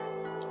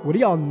What do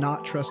y'all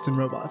not trusting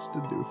robots to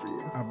do for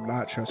you? I'm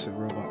not trusting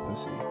robot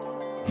pussy.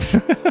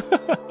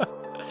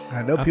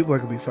 I know people are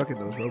gonna be fucking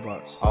those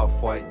robots.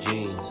 Off-white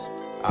jeans.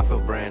 I feel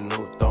brand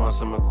new, throwing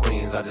some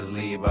McQueens. I just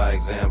lead by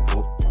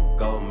example.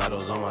 Gold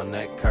medals on my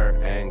neck,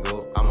 Kurt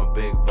Angle. I'm a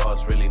big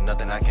boss, really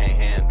nothing I can't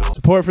handle.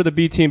 Support for the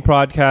B Team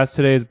podcast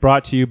today is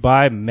brought to you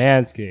by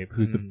Manscaped,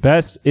 who's the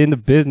best in the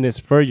business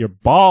for your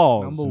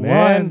balls, Number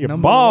man. one, Your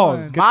number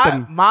balls.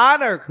 one.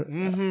 Mine are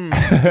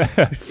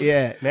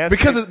yeah,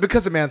 Manscaped.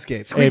 because of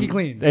Manscaped. Squeaky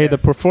clean. Hey, the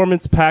Yes.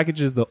 performance package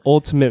is the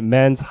ultimate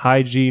men's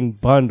hygiene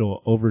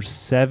bundle. Over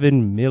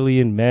 7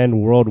 million men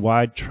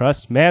worldwide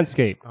trust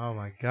Manscaped. Oh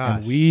my gosh.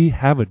 And we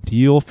have a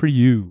deal for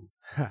you.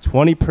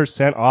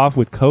 20% off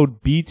with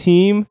code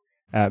BTEAM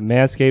at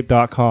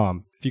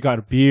manscaped.com. If you got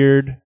a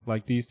beard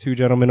like these two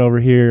gentlemen over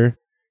here,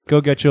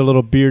 go get you a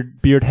little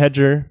beard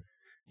hedger.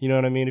 You know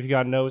what I mean? If you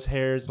got nose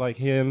hairs like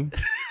him,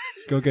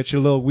 go get you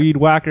a little weed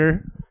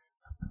whacker.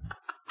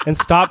 And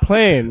stop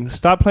playing.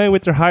 Stop playing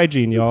with your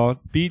hygiene, y'all.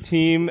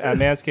 BTEAM at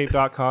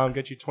manscaped.com.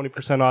 Get you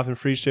 20% off and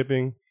free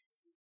shipping.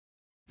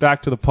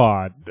 Back to the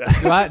pod.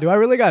 Do I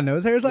really got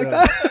nose hairs like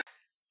that?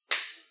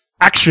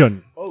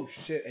 Action. Oh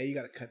shit! Hey, you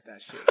gotta cut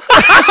that shit.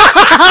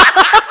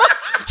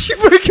 She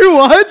break your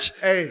watch?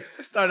 Hey,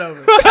 start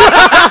over.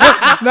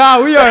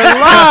 Nah, we are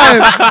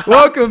live.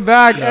 Welcome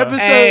back. Episode.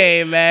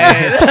 Hey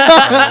man.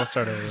 I'll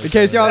start over. In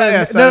case y'all Yeah,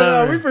 didn't, start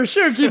no, over. we for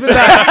sure keeping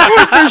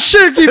that. We for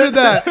sure keeping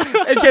that.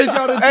 In case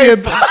y'all didn't see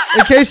it,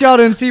 in case y'all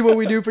didn't see what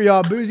we do for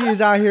y'all, Boozy is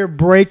out here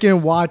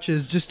breaking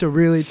watches just to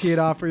really tee it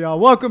off for y'all.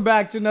 Welcome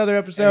back to another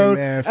episode.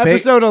 Hey, man,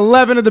 episode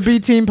 11 of the B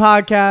Team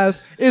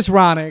podcast. It's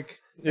Ronick.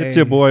 It's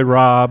your boy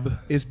Rob.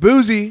 It's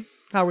Boozy.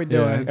 How we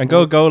doing? And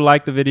go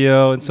like the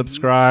video and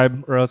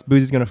subscribe, or else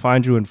Boozy's gonna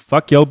find you and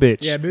fuck your bitch.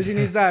 Yeah, Boozy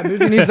needs that.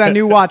 Boozy needs that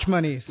new watch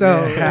money.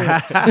 So,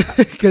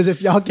 because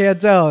if y'all can't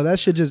tell, that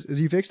shit just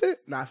you fixed it.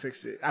 Nah, I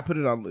fixed it. I put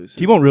it on loose.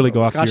 He won't really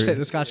go after Scotch your, tape.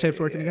 The Scotch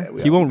tape's working again.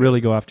 he won't really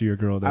go after your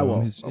girl though. I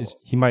won't.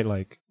 He might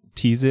like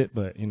tease it,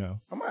 but you know,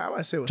 I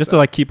might say what's just up. to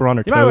like keep her on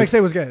her You might like toes. say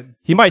it was good.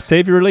 He might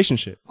save your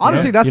relationship. you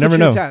Honestly, know? that's You the never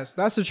true know. test.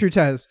 That's the true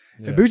test.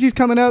 Yeah. If Boozy's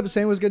coming up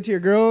saying what's good to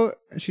your girl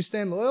and she's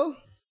staying loyal,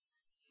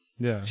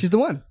 Yeah, she's the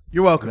one.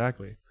 You're welcome.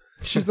 exactly.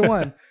 She's the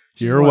one.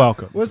 She's You're the one.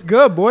 welcome. What's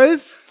good,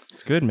 boys?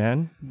 It's good,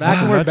 man. Back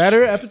and we're Much.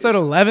 better. Episode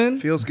 11.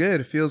 Feels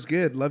good. Feels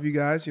good. Love you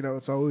guys. You know,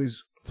 it's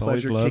always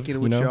always pleasure love, kicking it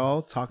you with know?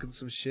 y'all, talking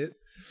some shit.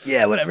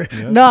 Yeah, whatever.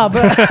 Yeah. Nah,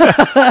 but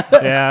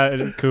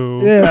Yeah,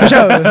 cool. yeah, for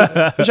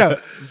sure. For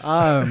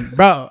sure.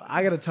 Bro,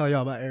 I gotta tell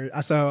y'all about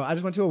Arizona. So I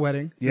just went to a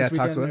wedding Yeah, this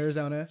talk weekend to in us.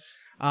 Arizona.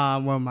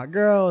 Well, my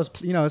girl is,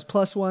 it's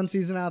 +1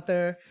 season out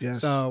there.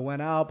 Yes. So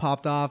went out,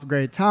 popped off,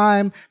 great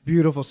time,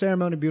 beautiful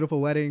ceremony,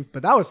 beautiful wedding.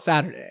 But that was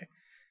Saturday.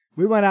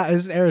 We went out.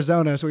 It's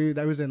Arizona, so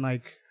that was in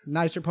like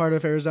nicer part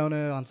of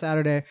Arizona on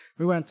Saturday.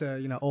 We went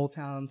to Old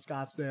Town,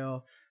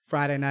 Scottsdale,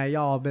 Friday night.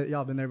 Y'all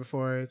been there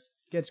before. It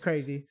gets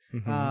crazy.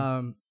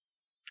 Mhm.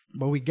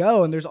 But we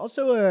go, and there's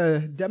also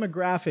a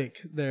demographic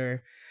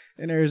there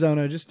in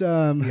Arizona. Just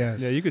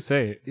Yes. Yeah, you could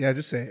say it. Yeah,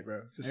 just say it,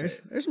 bro. Just say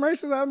there's it. some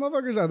racist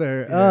motherfuckers out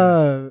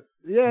there.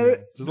 Yeah.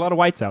 There's a lot of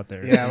whites out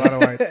there. Yeah, a lot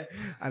of whites.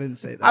 I didn't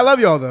say that. I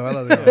love y'all though. I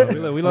love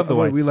y'all. We love the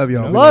whites. We love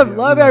y'all.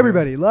 love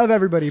everybody. Love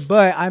everybody.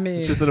 But I mean,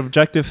 It's just an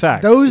objective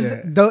fact.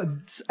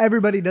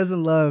 everybody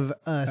doesn't love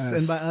us.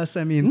 And by us,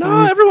 I mean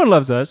No, everyone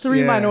loves us. three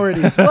Yeah.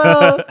 minorities.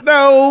 Well,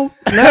 No.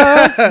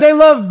 no, they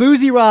love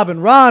Boozy, Rob, and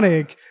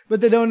Ronick,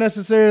 but they don't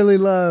necessarily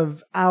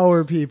love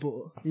our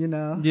people,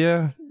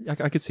 Yeah,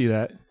 I could see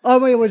that. I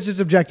mean, which is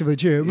objectively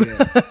true.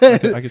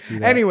 I could see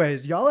that.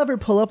 Anyways, y'all ever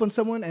pull up on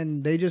someone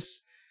and they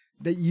just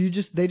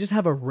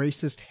have a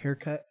racist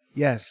haircut?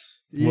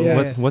 Yes.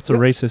 Yeah. What's a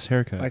racist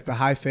haircut? Like the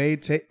high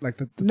fade, like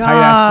the tight Nah,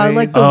 ass fade.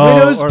 like the Oh,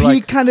 widow's or peak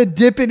like- kind of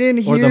dipping in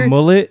or here. the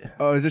mullet?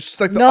 oh, it's just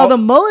like the. No, the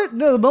mullet.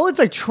 No, the mullet's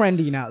like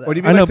trendy now. Though. What do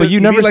you mean? I know, like but the, you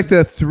mean never like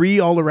the three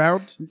all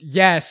around.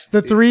 Yes,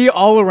 the three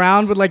all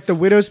around with like the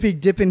widow's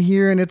peak dipping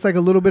here, and it's like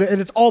a little bit,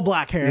 and it's all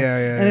black hair.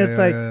 Yeah, and it's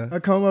like yeah.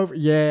 a comb over.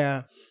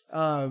 Yeah.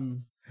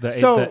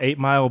 The 8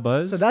 Mile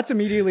buzz? So that's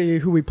immediately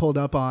who we pulled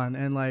up on,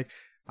 and like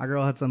my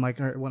girl had some like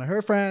one of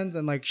her friends,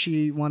 and like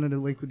she wanted to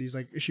link with these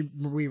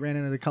we ran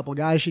into a couple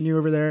guys she knew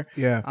over there.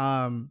 Yeah.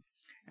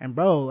 And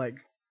bro, like,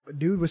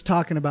 dude was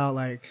talking about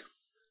like,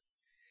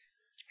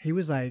 he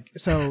was like,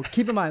 so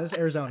keep in mind this is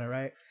Arizona,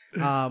 right? it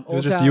was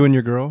Old just Town, you and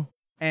your girl?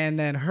 and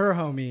then her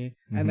homie,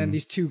 and then Mhm.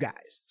 these two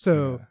guys.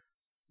 So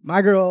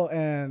my girl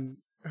and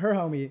her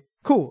homie,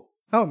 cool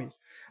homies.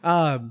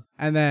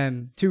 And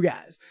then two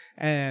guys,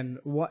 and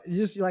what?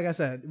 Just like I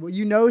said,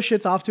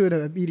 shit's off to an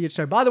immediate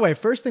start. By the way,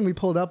 first thing we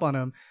pulled up on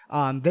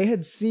them, they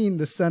had seen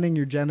the sunning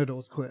your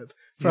genitals clip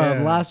from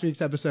Yeah. last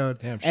week's episode.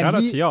 Damn, And shout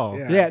out to y'all.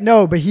 Yeah. Yeah,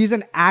 no, but he's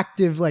an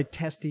active like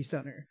testy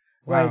sunner.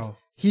 Like Wow.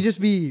 he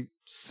just be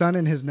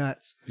sunning his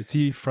nuts. Is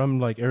he from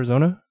like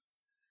Arizona?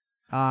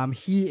 I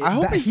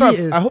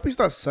hope he's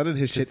not sunning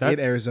his shit that- in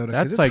Arizona because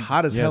That's it's like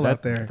hot as hell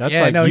out there. That's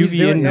Yeah, like no, he's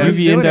doing- no, he's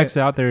UV doing index it.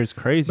 out there is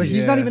crazy. But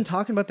he's not Yeah. even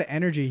talking about the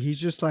energy. He's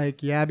just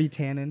like, yeah, I be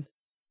tanning.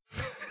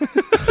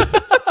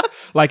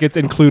 like it's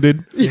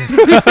included.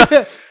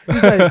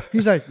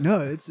 He's like, no,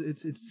 it's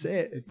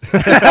sick. He's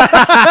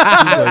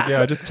like, yeah,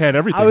 I just tan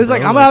everything. I was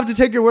like, bro. I'm gonna have to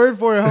take your word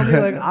for it,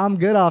 homie. Like, I'm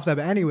good off that.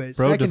 But anyways,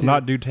 bro second does dude,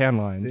 not do tan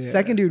lines. Yeah.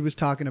 Second dude was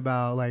talking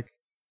about like,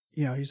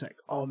 you know, he's like,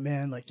 oh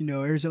man, like, you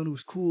know, Arizona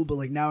was cool, but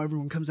like now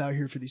everyone comes out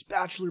here for these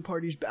bachelor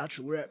parties,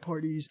 bachelorette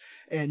parties,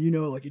 and you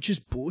know, like it's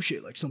just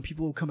bullshit. Like some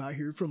people come out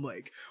here from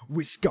like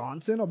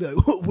Wisconsin. I'll be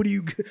like, what are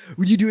you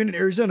doing in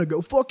Arizona?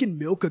 Go fucking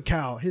milk a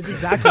cow. His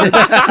exact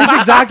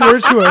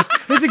words to us.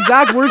 His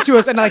exact words to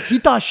us, and like he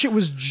thought shit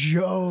was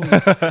jokes.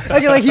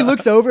 like he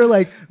looks over,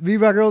 like me,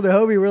 my girl, the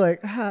homie, we're like,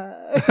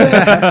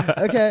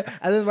 okay,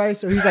 and then right,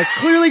 so he's like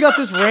clearly got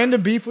this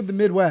random beef with the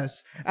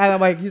Midwest, and I'm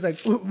like, he's like,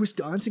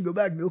 Wisconsin, go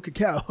back, milk a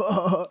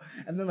cow.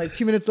 And then like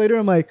 2 minutes later,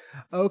 I'm like,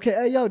 okay,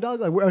 hey, yo, dog,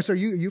 like, so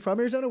you from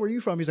Arizona? Where are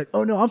you from? He's like,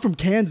 oh no, I'm from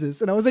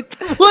Kansas. And I was like,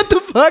 what the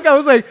fuck? I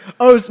was like,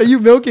 oh, so you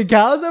milking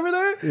cows over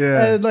there?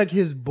 Yeah. And like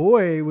his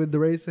boy with the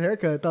raised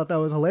haircut thought that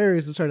was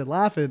hilarious and started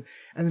laughing.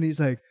 And then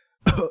he's like,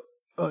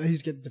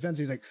 he's getting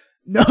defensive. He's like,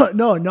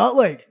 no, not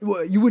like,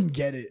 well, you wouldn't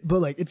get it, but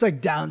like it's like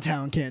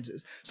downtown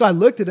Kansas. So I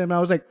looked at him and I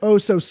was like, oh,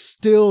 so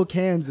still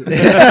Kansas.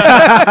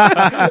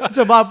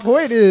 So my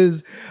point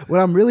is, what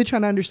I'm really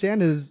trying to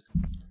understand is,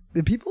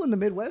 did people in the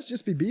Midwest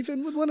just be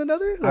beefing with one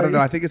another? I don't know.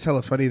 I think it's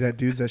hella funny that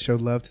dudes that showed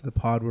love to the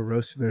pod were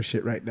roasting their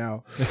shit right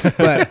now.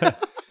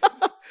 But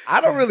I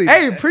don't really.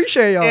 Hey,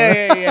 appreciate y'all.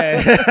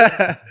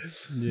 Yeah.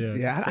 Yeah.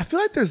 Yeah, I feel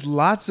like there's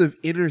lots of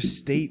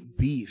interstate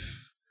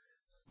beef.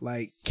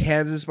 Like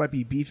Kansas might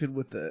be beefing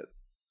with the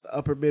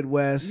upper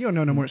Midwest. You don't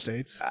know no more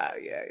states.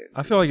 Yeah.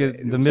 I feel like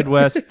the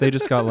Midwest, they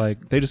just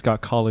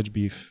got college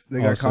beef.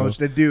 They got also. college.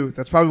 They do.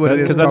 That's probably what it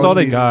is. Because that's all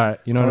they beef. got.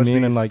 You know what I College mean?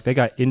 beef. And like they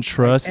got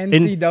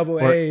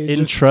NCAA,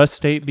 just-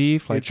 intrastate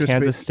beef, like Intrastate-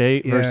 Kansas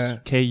State yeah. versus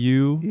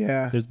KU.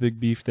 Yeah. There's big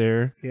beef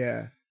there.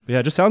 Yeah. But yeah,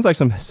 it just sounds like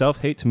some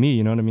self-hate to me.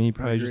 You know what I mean? He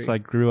probably agree. just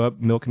like grew up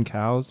milking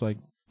cows like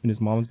in his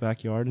mom's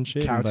backyard and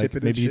shit. Cow and, like, tipping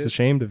and maybe he's shit.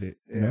 ashamed of it.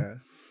 You know? Yeah.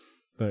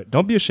 But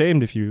don't be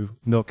ashamed if you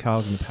milk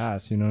cows in the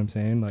past. You know what I'm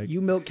saying? Like, You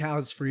milk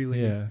cows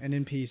freely Yeah. and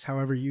in peace,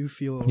 however you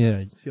feel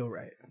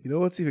right. You know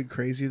what's even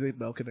crazier than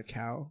milking a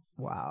cow?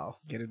 Wow.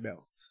 Getting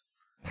milked.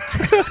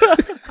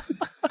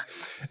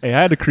 hey,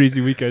 I had a crazy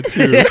weekend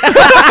too.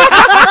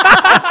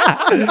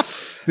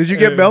 Did you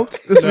get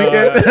milked this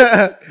weekend?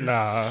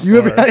 Nah. You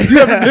ever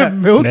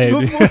been milked Maybe.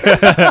 before?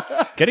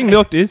 Getting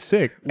milked is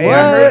sick. Hey,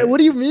 I heard- What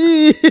do you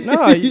mean? No,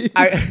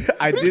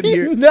 I did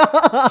hear. No.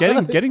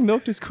 getting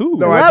milked is cool.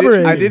 No,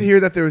 Elaborate. I did hear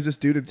that there was this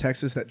dude in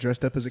Texas that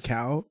dressed up as a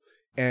cow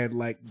and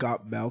like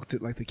got milked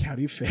at like the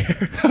county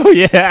fair. Oh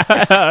yeah,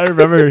 I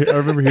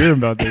remember hearing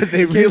about this.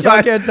 They In case y'all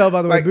realized can't tell,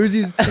 by the way, like-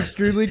 Boozy's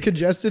extremely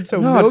congested, so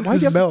No, milk why'd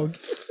is you have to- milk.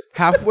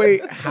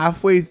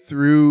 halfway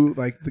through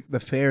like the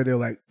fair, they're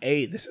like,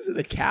 "Hey, this isn't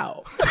a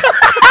cow."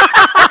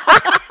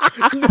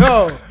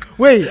 No.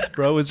 Wait.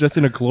 Bro was just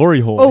in a glory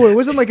hole. Oh, it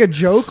wasn't like a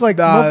joke? Like,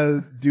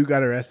 Dude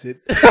got arrested.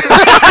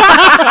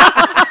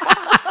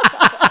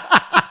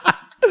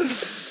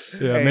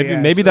 yeah, Hey,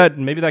 maybe so-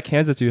 that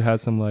Kansas dude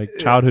has some like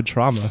childhood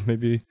trauma.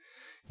 Maybe,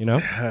 you know,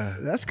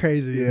 that's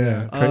crazy.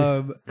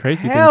 Yeah.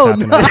 crazy Hell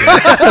things no.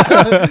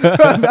 happen.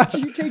 Bro,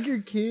 imagine you take your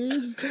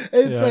kids.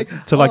 And it's Yeah,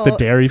 like to like the oh,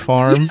 dairy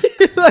farm.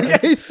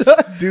 like, hey, son,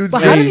 Dude's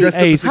but just how do dressed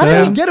hey, up as a how do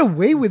cow. you get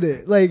away with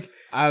it? Like,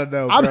 I don't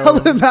know, I'm bro.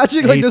 hella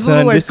imagining like Hey, this son,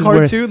 little like this is where-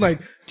 cartoon,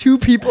 like two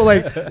people,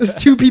 like there's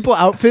two people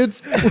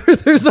outfits where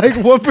there's like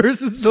one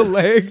person's the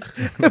legs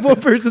and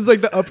one person's like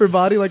the upper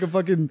body, like a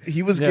fucking.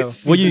 He was Yeah. getting.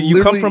 Well,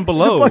 you come from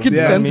below. fucking you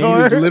know what I mean? He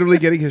was centaur. literally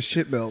getting his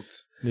shit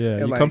milked. Yeah, And,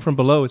 you like- come from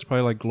below. It's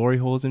probably like glory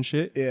holes and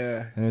shit.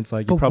 Yeah. And it's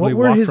like you But probably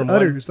what were walk his from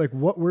udders? Like,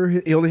 what were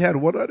his? He only had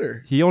one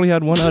udder. He only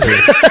had one udder.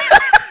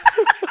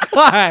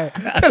 Why?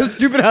 What kind of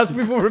stupid ass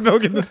people were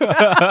milking this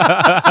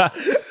guy?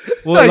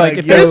 Well, like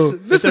if yo, there's,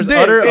 this if there's is dick.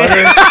 udder,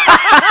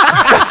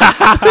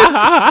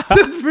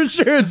 That's for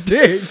sure a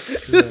dick.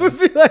 This would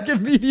be like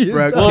immediate.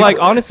 Bro, well, like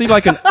honestly,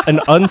 like an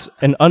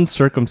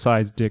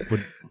uncircumcised dick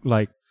would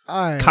like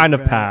All right, kind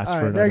of bro. pass All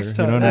for right, an udder. next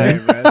You know time. what I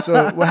mean? Hey, man.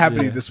 So what happened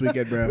to you Yeah. this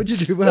weekend, bro? What'd you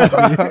do? What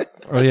happened to you?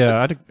 Oh yeah,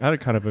 I had a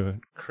kind of a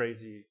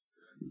crazy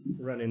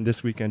run in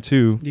this weekend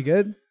too. You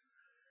good?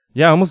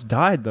 Yeah, I almost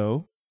died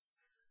though.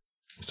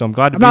 So I'm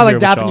glad to I'm be not here like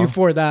with dapping y'all. you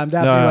for that. I'm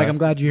dapping No, you like I'm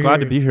glad you're glad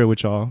here. to be here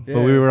with y'all. Yeah.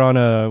 But we were out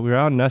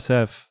in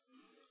SF,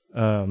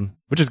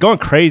 which is going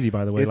crazy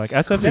by the way. It's Like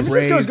SF San is crazy.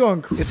 Francisco's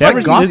going crazy. It's San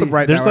like Francisco- Gotham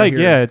right there's now. like- out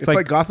here. yeah, it's it's like-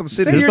 like Gotham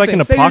City. Say there's your like thing.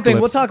 an Say your thing.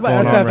 We'll apocalypse talk about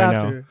going on SF right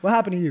after. What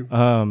happened to you?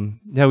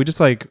 Yeah, we just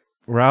like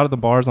we're out of the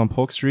bars on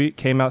Polk Street,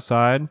 came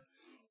outside.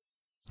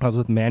 I was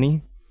with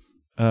Manny,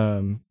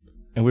 and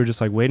we were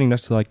just like waiting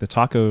next to like the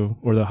taco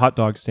or the hot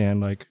dog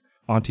stand. Like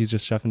auntie's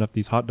just chefing up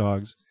these hot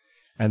dogs,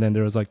 and then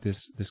there was like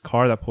this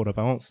car that pulled up.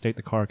 I won't state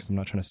the car because I'm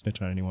not trying to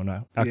snitch on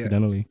anyone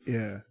accidentally.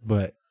 Yeah.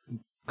 But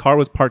car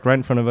was parked right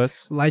in front of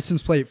us.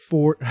 License plate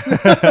 4.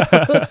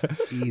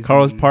 Easy. Car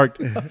was parked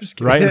just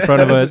kidding. right in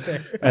front of That's us,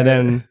 fair. and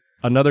then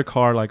another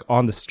car like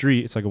on the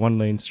street. It's like a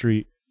 1-lane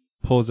street.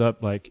 Pulls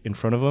up like in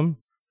front of them,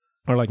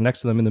 or like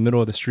next to them in the middle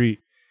of the street,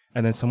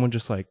 and then someone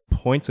just like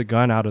points a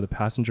gun out of the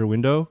passenger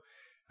window,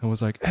 and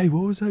was like, "Hey,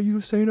 what was that you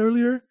were saying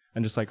earlier?"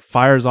 and just like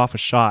fires off a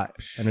shot,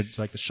 and it's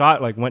like the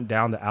shot like went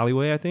down the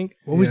alleyway. I think.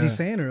 What was he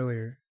saying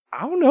earlier?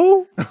 I don't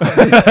know.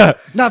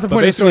 Not the But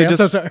point of the story. basically I'm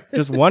so sorry.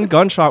 just one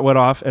gunshot went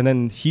off, and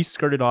then he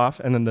skirted off,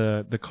 and then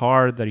the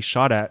car that he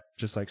shot at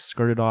just like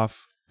skirted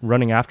off,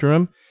 running after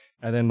him,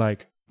 and then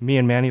like me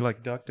and Manny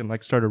like ducked and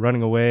like started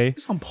running away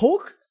It's on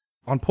Polk?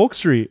 on Polk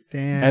Street.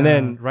 Damn. And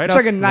then right it's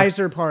like a outs-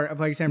 nicer part of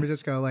like San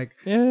Francisco, like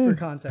Yeah. for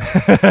context.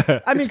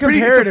 I mean, It's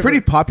comparatively. a pretty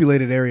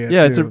populated area.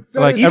 Yeah, too. it's a,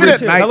 like Even Even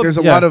every- at night, hella- there's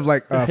a yeah. lot of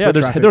like foot yeah,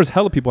 traffic. there was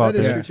hella people out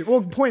That is there. true too.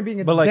 Well, point being,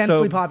 it's But, like,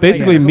 densely so populated.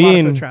 basically There's a me lot of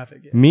foot and-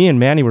 traffic. Yeah. Me and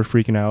Manny were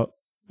freaking out,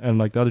 and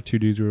like the other two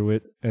dudes we were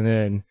with, and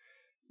then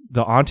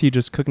the auntie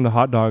just cooking the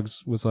hot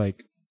dogs was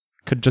like,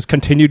 just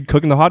continued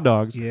cooking the hot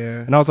dogs.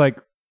 Yeah. And I was like,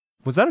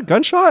 was that a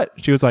gunshot?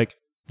 She was like,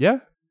 yeah.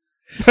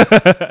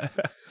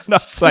 And I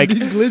was like,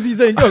 These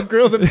glizzies ain't gonna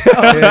grill themselves.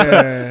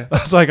 Yeah. I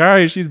was like, all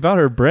right, she's about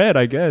her bread,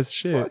 I guess.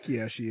 Shit. Fuck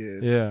yeah, she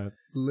is. Yeah.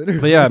 Literally.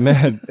 But yeah,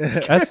 man,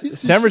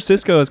 San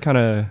Francisco is kind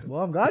of,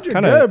 Well, I'm glad it's you're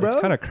kind good, of, bro.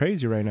 it's kind of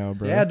crazy right now,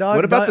 bro. Yeah, dog.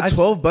 What about dog, the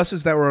 12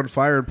 buses that were on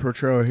fire in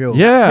Potrero Hill?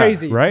 Yeah,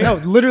 Crazy, right? No,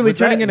 literally Was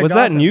turning that, into was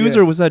that Gotham. news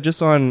Yeah. or was that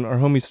just on our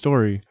homie's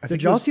story? I think Did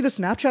it y'all was see the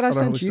Snapchat I on our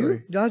sent whole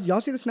you? story. Y'all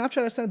see the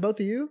Snapchat I sent both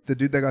of you? the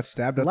dude that got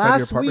stabbed outside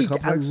your apartment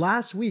complex?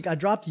 Last week, I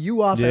dropped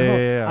you off Yeah, at home.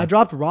 yeah, yeah. I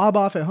dropped Rob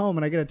off at home,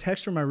 and I get a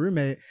text from my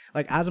roommate.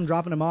 Like as I'm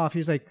dropping him off,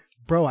 he's like,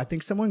 "Bro, I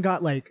think someone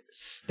got like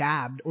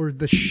stabbed or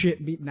the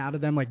shit beaten out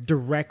of them like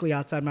directly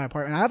outside my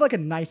apartment." I have like a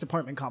nice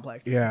apartment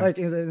complex, Yeah. like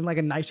in like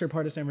a nicer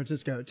part of San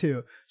Francisco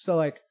too. So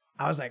like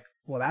I was like,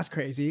 "Well, that's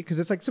crazy," because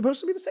it's like supposed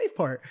to be the safe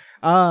part.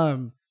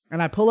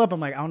 And I pull up, I'm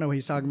like, I don't know what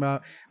he's talking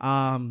about.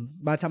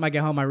 By the time I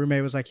get home, my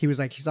roommate was like, he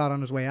saw it on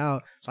his way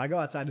out. So I go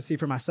outside to see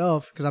for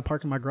myself because I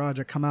park in my garage.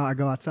 I come out, I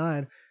go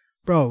outside.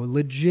 Bro,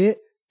 legit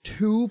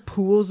 2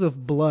 pools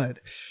of blood,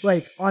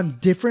 like on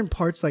different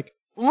parts, like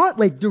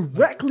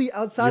directly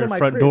outside Your of my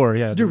front crib. door,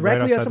 yeah, Directly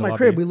right outside outside the my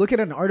crib. lobby. We look at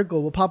an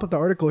article. We'll pop up the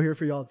article here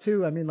for y'all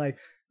too. I mean, like,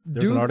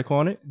 There's an article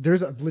on it?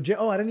 there's a legit.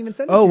 Oh, I didn't even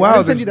send it Oh, to you. I wow,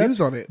 didn't send there's you that.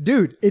 news on it.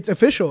 Dude, it's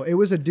official. It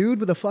was a dude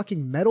with a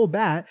fucking metal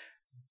bat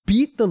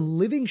beat the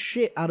living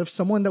shit out of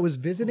someone that was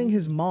visiting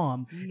his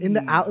mom in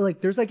the alley.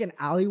 Like there's like an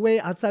alleyway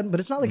outside, but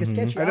it's not like a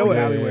sketchy I know what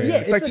alleyway. alleyway Yeah,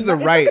 it's like to the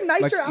it's right. like a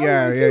nicer Like, alleyway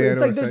yeah, too. yeah, yeah, I It's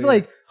know like what there's you're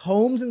like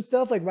homes and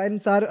stuff like right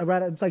inside.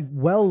 Right, it's like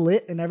well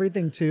lit and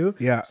everything too.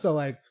 Yeah. So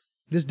like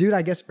this dude,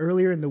 I guess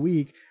earlier in the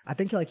week, I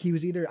think like he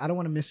was either, I don't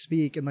want to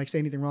misspeak and like say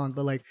anything wrong,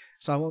 but like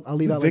so I'll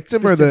leave The out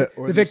victim like, or the- specific-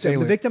 or the the victim. The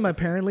assailant? victim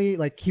apparently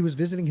like he was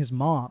visiting his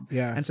mom.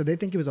 Yeah. And so they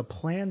think it was a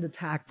planned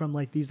attack from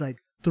like these like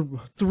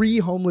 3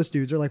 homeless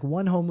dudes or like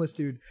one homeless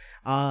dude.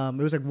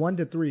 It was like 1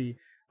 to 3.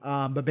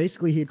 But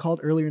basically he had called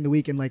earlier in the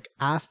week and like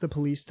asked the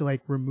police to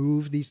like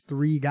remove these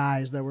 3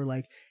 guys that were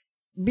like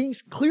being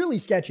clearly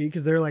sketchy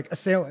because they're like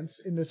assailants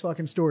in this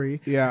fucking story.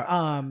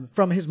 Yeah.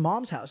 From his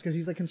mom's house because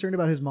he's like concerned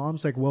about his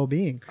mom's like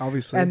well-being.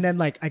 Obviously. And then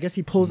like I guess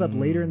he pulls up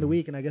later in the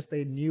week and I guess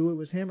they knew it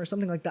was him or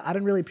something like that. I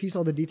didn't really piece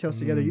all the details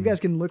together. You guys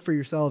can look for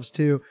yourselves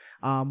too.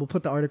 We'll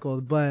put the article,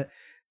 but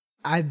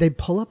they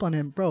pull up on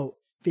him, bro.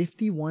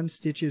 51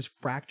 stitches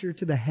fractured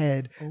to the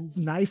head,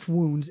 knife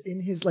wounds in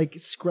his like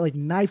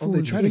knife they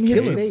wounds tried to in his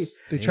kill him. face.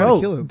 They tried to Bro,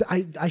 kill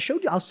him. I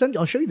showed you. I'll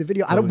show you the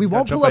video. Oh, We he got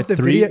won't jumped pull up by the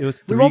 3? video. It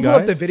was We 3 won't pull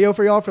up the guys? video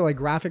for y'all for like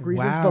graphic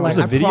reasons. Wow. But like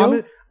There's a video?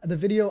 promise, the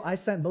video I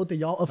sent both of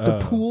y'all of the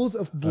pools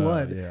of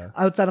blood yeah.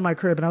 outside of my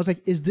crib, and I was like,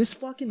 "Is this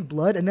fucking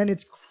blood?" And then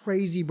it's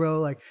crazy,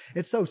 bro. Like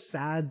it's so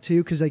sad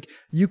too, because like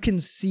you can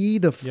see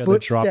the Yeah, the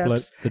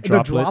footsteps, the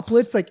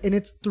droplets. like, and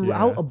it's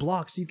throughout Yeah. a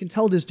block, so you can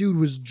tell this dude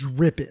was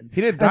dripping.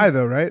 He didn't die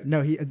though, right?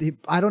 No, he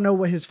I don't know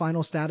what his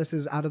final status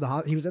is out of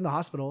the he was in the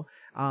hospital.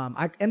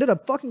 I ended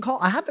up fucking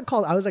I had to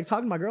call. I was like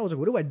talking to my girl. I was like,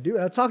 what do I do?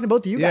 I was talking to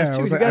both of you Yeah, guys I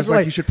too. was You like- I guys was were like,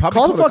 like, you should probably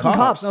call call the the fucking cops.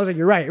 cops. And I was like,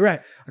 you're right,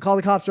 right. I called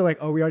the cops. They're like,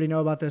 oh, we already know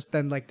about this.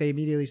 Then like they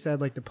immediately said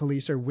like the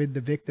police are with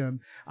the victim,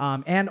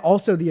 and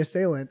also the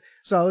assailant.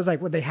 So I was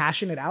like, what, they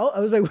hashing it out? I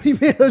was like, what do you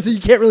mean? I was like,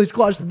 you can't really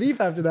squash the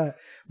beef after that.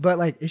 But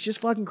like, it's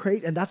just fucking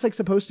crazy. And that's like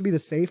supposed to be the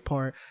safe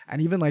part.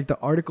 And even like the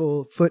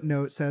article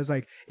footnote says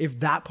like, if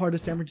that part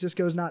of San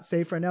Francisco is not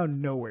safe right now,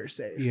 nowhere's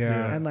safe.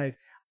 Yeah. And like,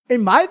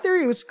 in my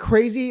theory, it was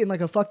crazy in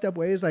like a fucked up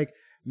way. Is like,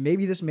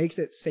 maybe this makes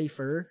it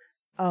safer.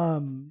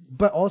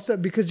 But also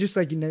because just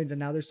like, you know,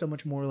 now there's so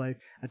much more like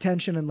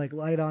attention and like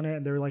light on it.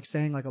 And they're like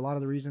saying like a lot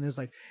of the reason is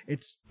like,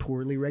 it's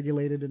poorly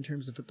regulated in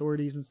terms of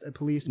authorities and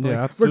police. But Yeah,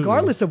 like, absolutely.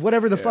 regardless of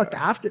whatever the fuck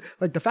after,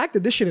 like the fact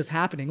that this shit is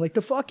happening, like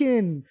the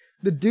fucking,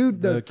 the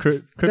dude, The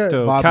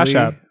crypto Bob Cash Lee.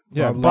 App.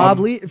 Yeah, Bob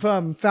Lee,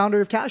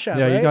 founder of Cash App,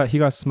 Yeah, right? he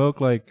got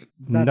smoked like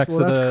next to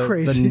that's the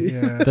crazy.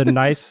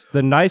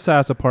 the nice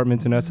ass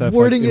apartments in SF.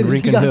 Wording like, in it as he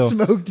Rincon got Hill.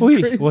 smoked is Well,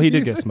 he crazy.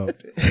 did get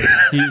smoked.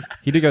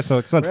 he did get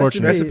smoked. It's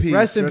unfortunate. Rest in peace.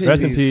 Rest in peace.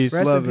 Rest in peace.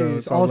 Rest Love in those.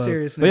 peace. All All love.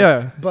 seriousness. But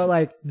yeah, But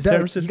like, San he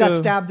Francisco- got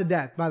stabbed to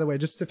death. By the way,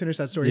 just to finish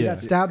that story, he Yeah.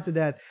 got stabbed to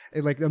death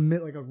in like a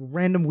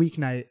random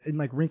weeknight in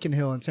like Rincon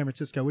Hill in San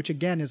Francisco, which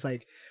again is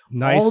like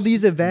Nice. all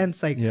these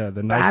events like Yeah,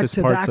 the back nicest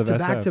to parts back of to SF.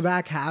 back to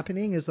back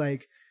happening is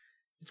like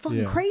It's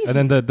fucking crazy.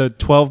 And then the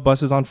 12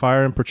 buses on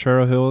fire in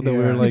Potrero Hill that we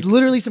were like, it's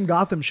literally some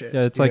Gotham shit.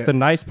 yeah, it's like the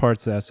nice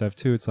parts of SF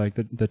too. It's like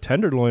the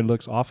Tenderloin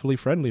looks awfully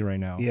friendly right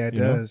now. Yeah, it you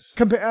know? does.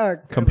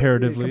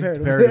 Comparatively.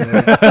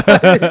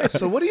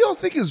 So what do y'all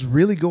think is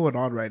really going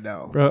on right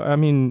now? Bro, I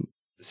mean,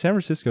 San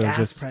Francisco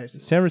prices.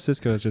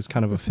 is just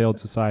kind of a failed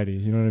society.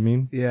 You know what I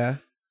mean? Yeah.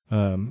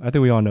 I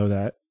think we all know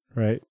that,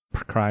 right?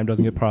 Crime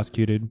doesn't get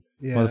prosecuted.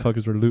 Yeah.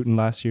 Motherfuckers were looting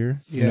last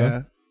year. Yeah. You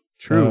know?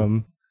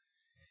 True.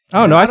 I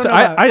don't know. I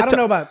don't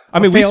know about. I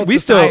mean, failed we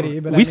society,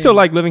 still but we still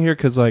like living here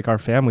because like our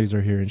families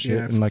are here and shit,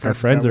 Yeah, and like our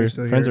friends friends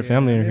and are family are still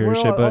family are here and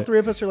shit. all But three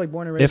of us are like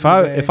born and raised. if in the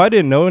I Bay. if I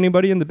didn't know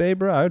anybody in the Bay,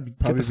 bro, I would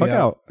Probably get the fuck be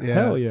out. Yeah.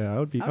 Hell yeah, I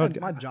would be.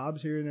 my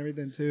job's here and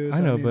everything too. I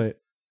so know, mean, but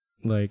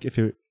like if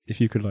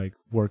you could like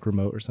work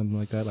remote or something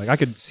like that, like I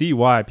could see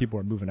why people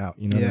are moving out.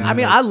 You know? Yeah. What I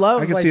mean, I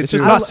love. I can like, see it it's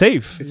just too. not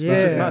safe. It's Yeah.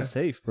 It's just not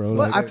safe, bro.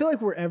 But Like, I feel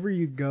like wherever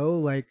you go,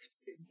 like,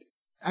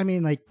 I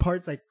mean, like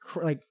parts like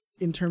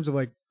in terms of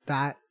like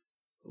that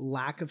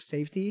lack of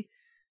safety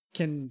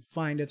can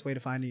find its way to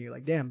finding you.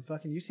 Like, damn,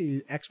 fucking, you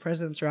see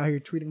ex-presidents are out here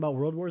tweeting about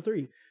World War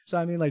III. So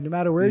I mean, like, no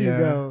matter where you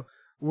go,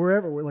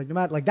 wherever we're like, no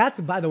matter like that's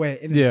by the way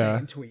an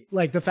insane tweet.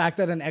 Like the fact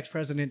that an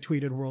ex-president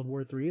tweeted World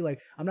War III. Like,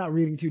 I'm not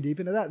reading too deep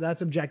into that.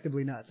 That's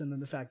objectively nuts. And then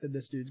the fact that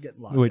this dude's getting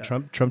locked. wait,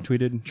 up. Trump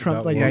tweeted. Trump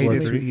about like World he War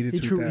did III? tweet- he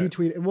did tweet that. he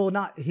tweeted well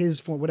not his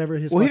form whatever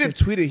his Well, he fucking- didn't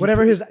tweet it.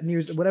 whatever his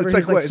news whatever It's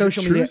his like like what, is it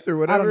social media Truth or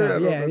whatever? I I don't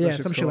don't know know what yeah that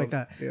some shit's shit like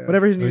called. that Yeah.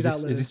 whatever his Or news is,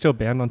 outlet is he still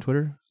banned on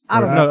Twitter? I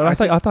don't know. No,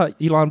 I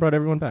thought Elon brought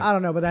everyone back. I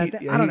don't know but I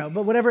don't know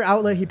but whatever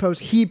outlet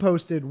he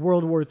posted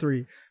World War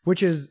III,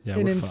 which is Yeah,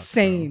 an we're fucked,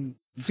 insane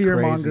It's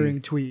fear-mongering crazy.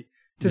 tweet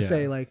to Yeah.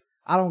 say like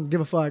I don't give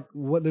a fuck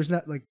what there's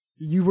not like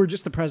you were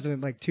just the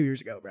president like 2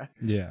 years ago, bruh.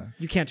 Yeah.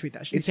 You can't tweet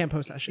that shit. You can't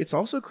post that shit. It's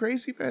also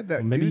crazy, man,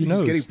 that Well, maybe dude he is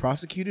knows. getting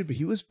prosecuted, but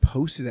he was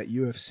posted at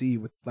UFC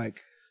with like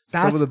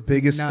some That's of the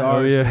biggest nuts.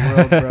 stars Oh, in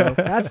yeah. the world,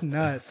 bro. That's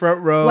nuts.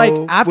 Front row, Like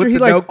after with he the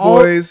like Nelk all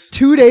boys.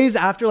 2 days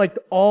after like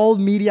all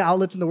media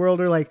outlets in the world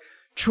are like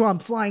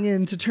Trump flying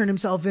in to turn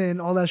himself in,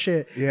 all that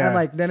shit. Yeah. And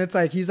like then it's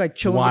like he's like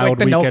chilling Wild with like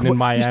the weekend Nelk in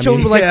Miami. He's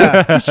chilling with like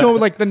Yeah. he's chilling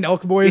with like the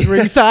Nelk boys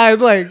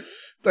ringside, like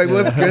Like,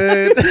 what's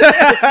good? him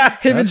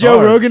and That's Joe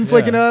hard. Rogan Yeah.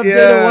 flicking up. Yeah.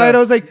 Dana White. I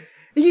was like,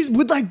 he's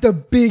with like the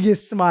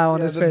biggest smile on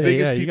Yeah, his the face.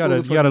 biggest Yeah, you people gotta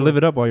in the you gotta fucking live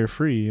it up while you're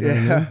free. You know what I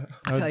mean? Yeah.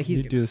 I feel like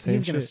You'd do the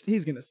same shit.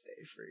 he's gonna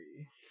stay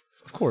free.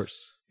 Of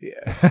course.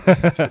 Yeah.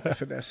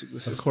 Finessing the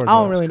system. Of course. I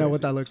don't that's really know crazy.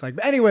 what that looks like.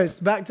 But anyways,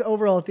 back to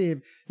overall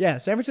theme. Yeah,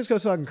 San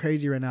Francisco's fucking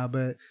crazy right now,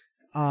 but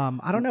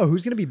I don't know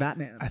who's gonna be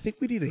Batman. I think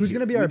we need a Who's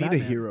gonna be our we need a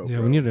Batman? hero. Yeah,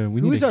 bro. we need a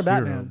Who's our hero,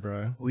 Batman?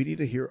 bro. We need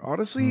a hero.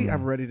 Honestly,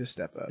 I'm ready to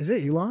step up. Is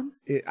it Elon?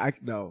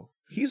 No.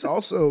 He's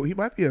also he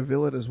might be a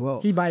villain as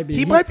well. He might be.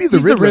 He might be the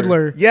he's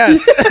Riddler.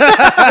 Yes.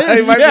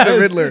 he might be the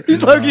Riddler.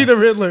 He's Loki the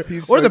Riddler.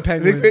 He's or the like-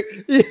 Penguin.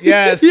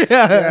 Yes. Yeah.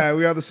 Yeah,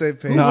 we are on the same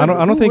page. No, I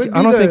don't Who think would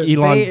be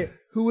the Elon.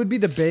 who would be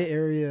the Bay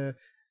Area,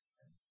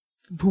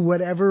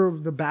 whatever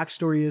the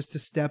backstory is, to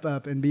step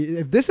up and be?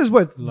 If this is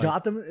what Like-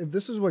 Gotham, if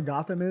this is what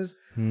Gotham is,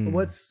 Hmm.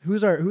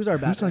 who's our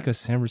Batman? Who's like a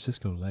San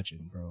Francisco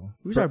legend, bro?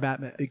 Who's our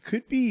Batman? It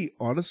could be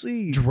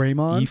honestly.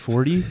 Draymond.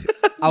 E40.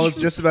 I was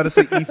just about to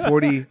say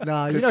E40.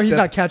 Nah, you could know he's step-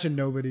 not catching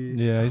nobody.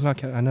 Yeah, he's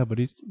not. I know, but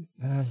he's.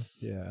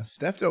 Yeah,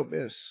 Steph don't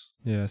miss.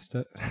 yeah.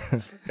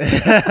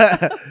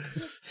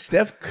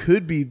 Steph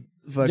could be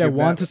fucking. Yeah, Juan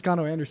Batman.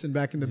 Toscano Anderson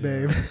back in the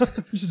Bay,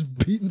 just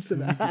beating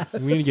some ass. we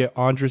need to get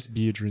Andres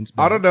Beatrice.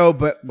 I don't know,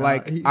 but Nah,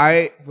 like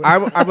he's-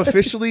 I'm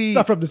officially. He's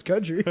not from this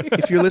country.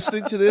 If you're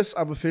listening to this,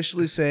 I'm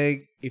officially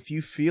saying if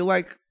you feel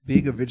like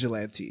being a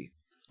vigilante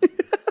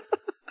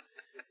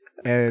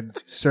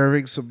and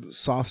serving some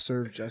soft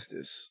serve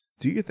justice,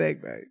 do your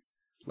thing, man.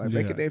 Like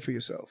make a Yeah. name for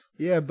yourself.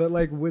 Yeah, but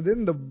like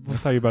within the I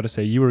thought you were about to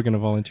say you were gonna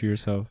volunteer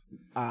yourself.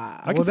 Ah,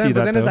 I can well, see then, but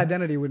that, then his though.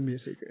 identity wouldn't be a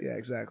secret. yeah,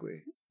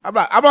 exactly. I'm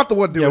not the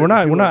one doing Yeah, it. we're if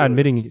not you we're not wanna do it.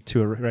 admitting it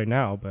to it right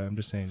now, but I'm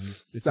just saying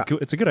it's Nah.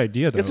 it's a good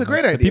idea though. It's a great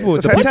Like, the idea. people-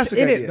 It's a the people- fantastic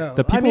in idea. it though.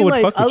 The people I mean, would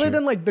like fuck with other you.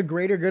 than like the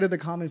greater good of the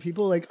common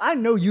people, like I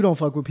know you don't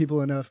fuck with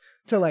people enough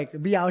to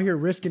like be out here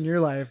risking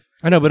your life.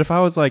 I know, but if I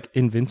was like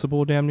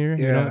invincible, damn near,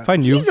 you know, Yeah. if I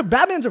knew,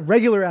 Batman's a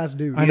regular ass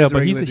dude. I He know, is a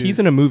but he's regular he's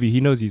dude. in a movie.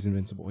 He knows he's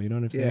invincible. You know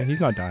what I'm saying? Yeah. He's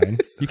not dying.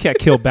 You can't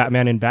kill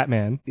Batman in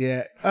Batman.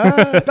 Yeah,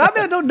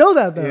 Batman don't know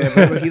that though.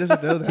 yeah, but he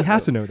doesn't know that. He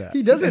has though. to know that.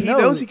 He doesn't He know.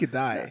 knows he could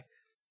die.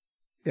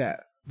 Yeah,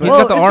 but He's Well,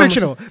 got the it's armor.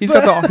 fictional, He's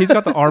but-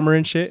 got the armor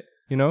and shit.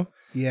 You know,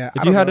 yeah.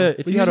 if I you don't had know. a, if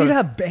But you had need to a,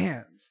 have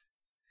bands.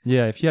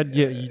 yeah, if you had,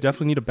 yeah, you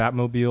definitely need a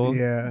Batmobile.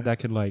 Yeah. that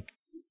could like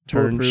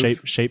turn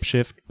Bulletproof. shape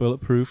shift,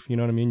 bulletproof. You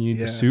know what I mean? You need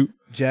Yeah. the suit.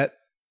 Jet,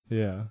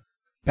 Yeah,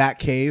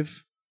 Batcave.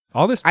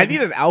 all this. I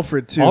need an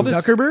Alfred too. All this-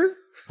 Zuckerberg?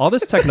 all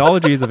this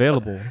technology is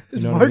available.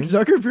 Is you know what I Mark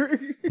mean?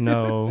 Zuckerberg?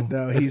 No,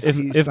 No, he's if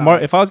he's if,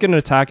 not. if I was getting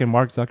attacked and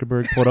Mark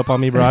Zuckerberg pulled up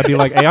on me, bro, I'd be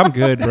like, "Hey, I'm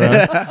good, bro.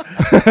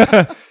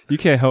 You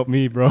can't help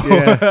me, bro."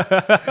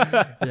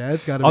 Yeah. Yeah,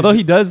 it's gotta Although be.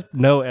 he does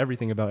know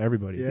everything about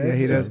everybody. Yeah,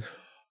 he so- does.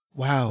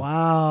 Wow.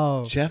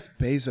 Wow. Jeff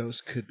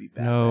Bezos could be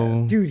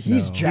Batman. No, Dude,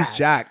 he's no. jacked. He's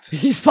jacked.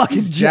 He's fucking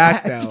He's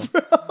jacked now.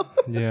 bro.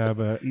 Yeah,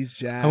 but He's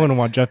jacked. I wouldn't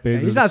want Jeff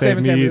Bezos He's to not save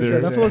saving me San either.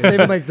 Francisco. That fool's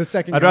saving like the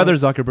second. I'd guy. rather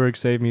Zuckerberg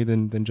save me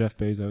than Jeff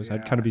Bezos.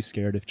 I'd Yeah. kind of be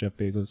scared if Jeff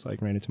Bezos like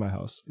ran into my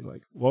house. Be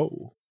like,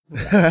 whoa.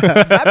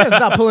 Batman's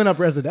not pulling up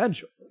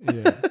residential.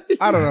 Yeah.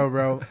 I don't know,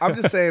 bro. I'm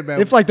just saying,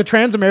 man. If like the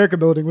Transamerica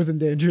building was in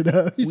danger,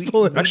 though, he's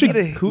pulling.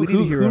 Actually, we need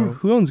a hero.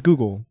 who owns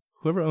Google?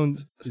 Whoever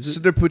owns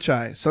Sundar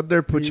Pichai.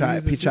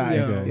 He's the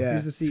CEO. Okay. Yeah.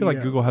 He's the I feel like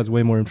CEO. Google has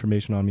way more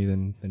information on me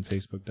than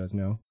Facebook does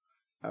now.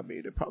 I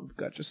mean, it probably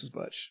got just as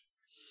much.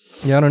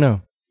 Yeah, I don't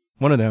know.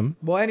 One of them.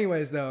 Well,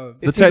 anyways, though,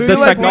 The, If you feel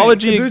like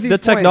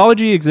Kabuzi's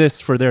technology exists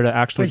for there to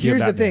actually. But give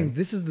here's the that thing: man.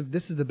 this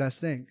is the best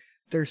thing.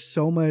 There's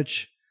so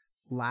much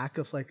lack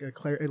of like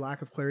a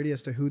lack of clarity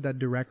as to who that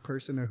direct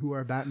person or who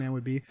our Batman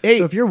would be. Hey.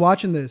 So if you're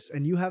watching this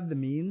and you have the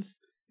means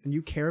and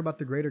you care about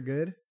the greater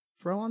good,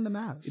 throw on the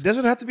mask. It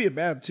doesn't have to be a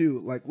man,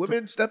 too. Like,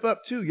 women step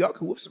up, too. Y'all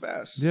can whoop some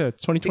ass. Yeah,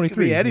 it's 2023. It could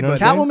be you know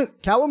anybody. what I'm saying?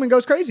 Catwoman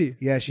goes crazy.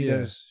 Yeah, she Yeah.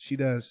 does. She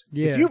does.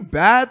 Yeah. If you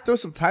bad, throw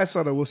some tights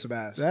on and whoop some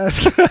ass.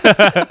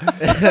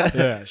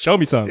 Yeah, show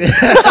me something.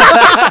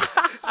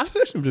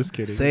 I'm just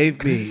kidding.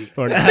 Save me.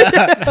 Or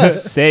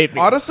not. Save me.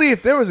 Honestly,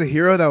 if there was a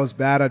hero that was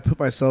bad, I'd put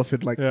myself in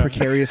like Yeah.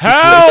 precarious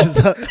Help!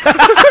 situations.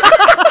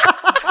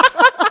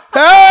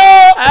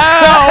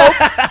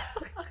 Help!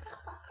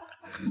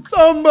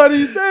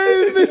 Somebody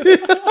save me! You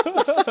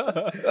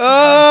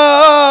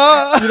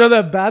know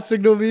that bat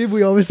signal meme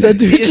we always send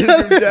to each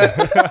other?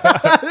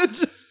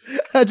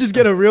 I just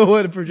get a real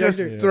one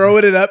projector. Just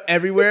throwing it up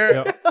everywhere.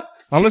 Yep.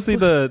 Honestly,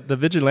 the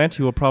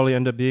vigilante will probably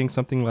end up being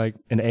something like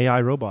an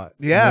AI robot.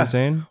 You know what Yeah. I'm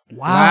saying?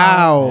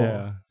 Wow.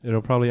 Yeah.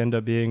 It'll probably end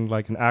up being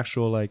like an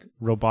actual like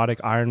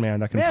robotic Iron Man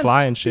that can Man,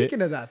 fly and shit.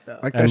 Speaking of that, though.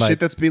 Like And that like- shit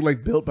that's being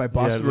like built by Yeah,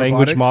 Boston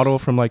language Robotics. model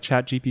from like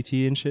Chat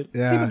GPT and shit.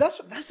 Yeah. See,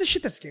 but that's the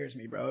shit that scares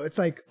me, bro. It's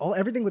like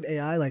everything with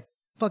AI, like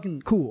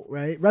fucking cool,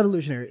 right?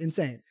 Revolutionary,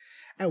 insane.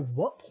 At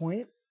what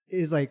point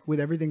is like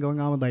with everything going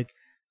on with like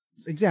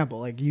example,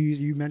 like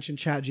you mentioned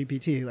Chat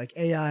GPT, like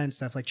AI and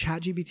stuff, like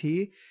Chat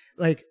GPT,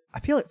 like I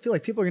feel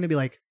like people are gonna be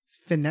like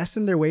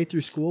finessing their way through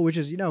school, which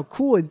is,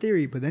 cool in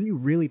theory, but then you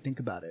really think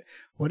about it.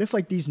 What if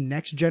like these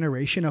next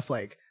generation of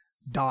like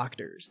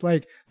doctors,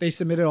 like they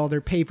submitted all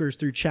their papers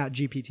through Chat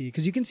GPT?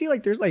 Because you can see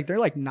like there's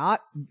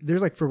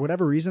for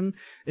whatever reason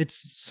it's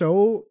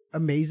so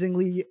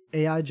amazingly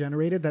AI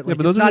generated that like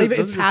but it's those are not just- even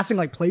those it's are passing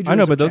like plagiarism. I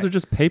know, but those check. are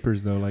just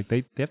papers though. Like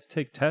they have to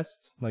take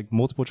tests, like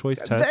multiple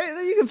choice tests.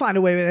 You can find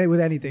a way with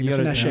anything to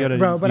finesse shit,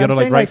 bro. But you I'm gotta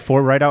saying like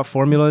like write out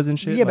formulas and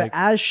shit. yeah, like, but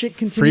as shit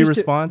continues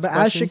response as shit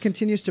questions?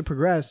 continues to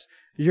progress,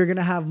 you're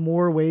gonna have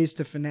more ways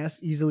to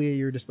finesse easily at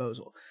your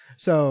disposal.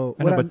 So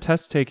I know, but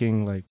test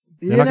taking like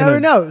you never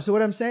know. So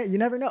what I'm saying, you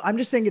never know. I'm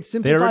just saying it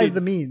simplifies already-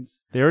 the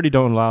means. they already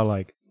don't allow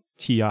like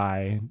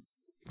TI,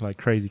 like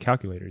crazy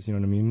calculators. You know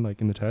what I mean?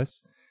 Like in the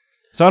tests.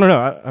 So I don't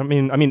know. I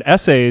mean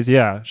essays.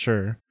 Yeah,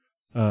 sure.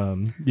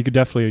 You could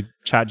definitely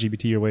Chat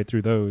GPT your way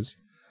through those.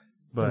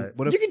 But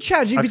What if You can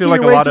Chat I GPT feel like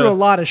your a way lot through of- a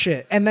lot of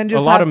shit, and then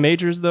just a lot have, of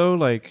majors though,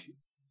 like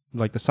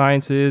the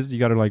sciences, you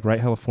got to like write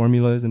hella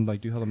formulas and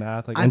like do hella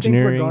math, like I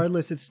engineering. think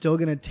regardless, it's still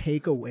gonna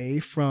take away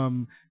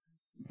from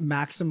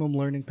maximum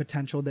learning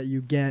potential that you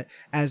get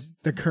as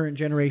the current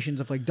generations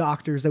of like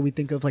doctors that we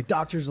think of. Like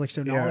doctors are like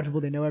so Yeah.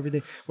 knowledgeable, they know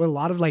everything. But a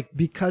lot of like,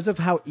 because of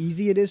how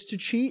easy it is to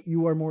cheat,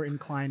 you are more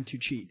inclined to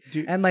cheat.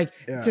 Dude, and like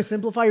yeah. to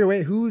simplify your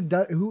way,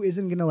 who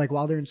isn't gonna like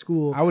while they're in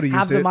school? I would've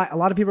have used the it. a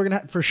lot of people are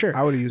gonna for sure.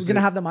 I would've used gonna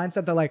it. have the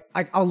mindset that like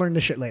I'll learn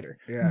this shit later.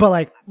 Yeah. But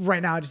like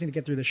right now, I just need to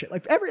get through this shit.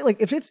 Like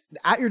if it's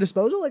at your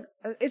disposal, like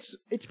it's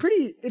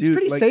pretty Dude,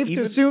 pretty like, safe to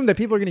even- assume that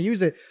people are gonna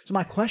use it. So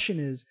my question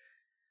is,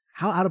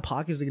 how out of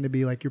pocket is it going to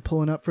be? Like you're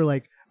pulling up for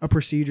like a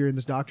procedure and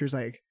this doctor's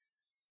like,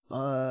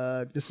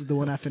 this is the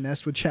one I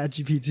finessed with Chat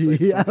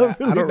GPT. I don't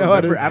really know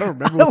how to. I don't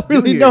remember I don't what's due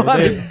really know here. how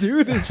to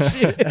do this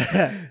shit.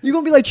 You're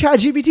gonna be like, Chat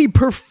GPT,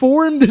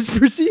 perform this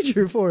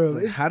procedure for him.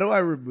 Like, It's- how do I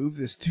remove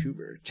this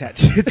tumor? Chat.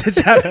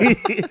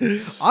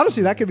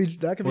 honestly, that could be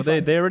Well,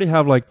 fun. they already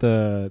have like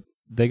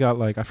they got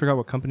like I forgot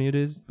what company it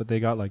is, but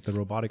they got like the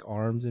robotic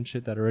arms and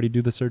shit that already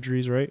do the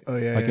surgeries, right? Oh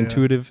yeah, Like yeah.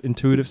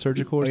 intuitive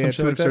surgical or Oh, some yeah,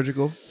 shit like intuitive that.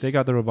 surgical. They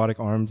got the robotic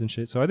arms and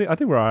shit. So I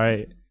think we're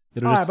alright.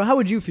 It'll All right, just, but how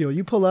would you feel?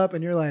 You pull up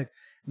and you're like,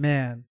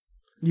 man,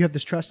 you have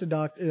this trusted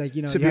doctor, like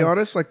To be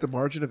honest, like the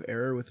margin of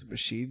error with the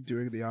machine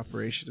doing the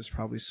operation is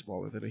probably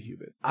smaller than a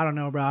human. I don't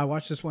know, bro. I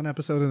watched this one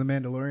episode of The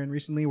Mandalorian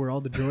recently where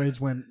all the droids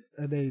went.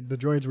 The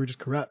droids were just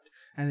corrupt,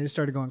 and they just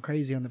started going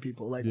crazy on the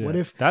people. Like, yeah. what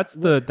if that's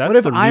the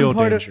I'm real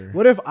part danger? of?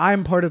 What if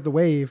I'm part of the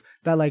wave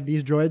that like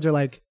these droids are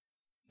like,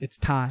 it's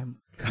time.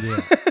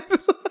 Yeah.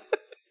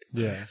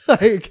 Yeah.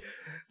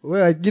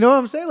 Like, you know what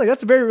I'm saying? Like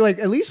that's a very like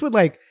at least with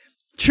like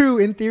true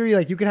in theory,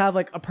 like you could have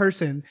like a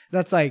person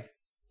that's like,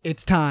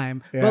 it's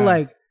time, Yeah. but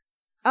like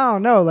I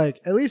don't know,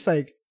 like at least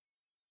like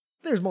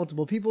there's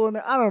multiple people in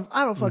there. I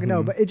don't fucking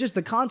know, Mhm. but it just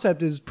the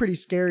concept is pretty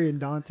scary and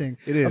daunting.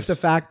 It Of is. the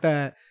fact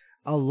that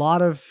a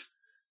lot of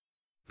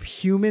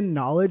human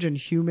knowledge and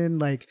human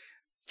like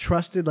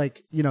trusted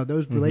like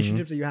those Mhm.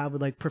 relationships that you have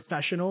with like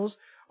professionals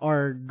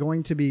are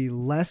going to be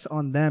less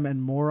on them and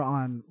more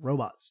on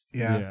robots.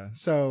 Yeah.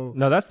 So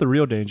No, that's the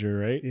real danger,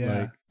 right? Yeah.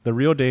 Like the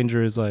real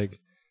danger is like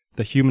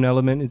the human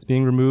element is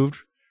being removed.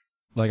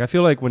 Like I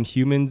feel like when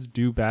humans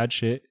do bad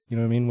shit, you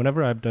know what I mean?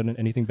 Whenever I've done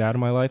anything bad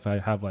in my life, I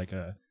have like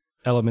a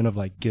element of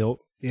like guilt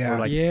Yeah. or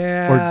like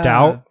yeah. or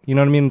doubt. You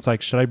know what I mean? It's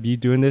like, should I be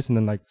doing this? And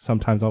then like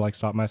sometimes I'll like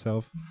stop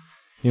myself.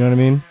 You know what I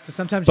mean? So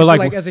sometimes But you feel like-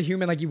 like as a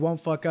human, like you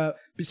won't fuck up,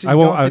 so I you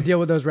won't- don't have to I- deal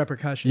with those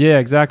repercussions. Yeah,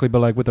 exactly. But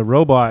like with a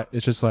robot,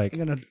 it's just like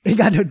Ain't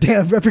got no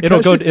damn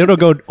repercussions. it'll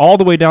go all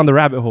the way down the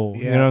rabbit hole.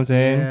 You Yeah. know what I'm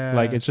saying? Yeah.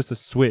 Like it's just a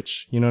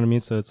switch. You know what I mean?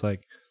 So it's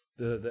like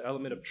the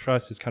element of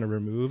trust is kind of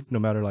removed, no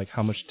matter like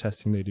how much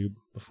testing they do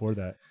before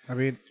that. I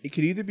mean, it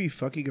could either be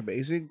fucking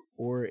amazing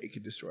or it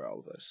could destroy all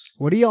of us.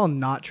 What do y'all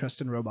not trust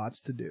in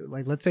robots to do?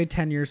 Like, let's say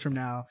 10 years from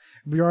now,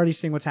 we're already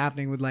seeing what's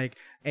happening with like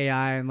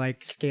AI and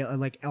like scale and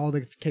like all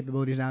the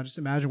capabilities now. Just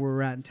imagine where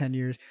we're at in 10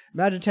 years.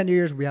 Imagine 10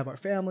 years, we have our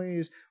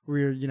families.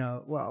 We're,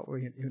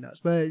 who knows?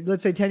 But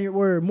let's say 10 years,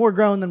 we're more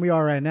grown than we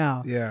are right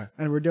now. Yeah.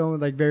 And we're dealing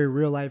with like very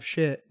real life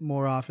shit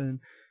more often.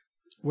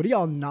 What do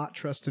y'all not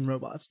trust in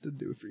robots to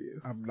do for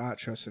you? I'm not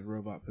trusting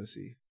robot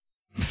pussy.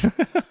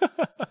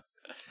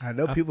 I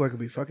know people that could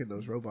be fucking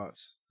those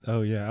robots.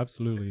 Oh yeah,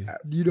 absolutely.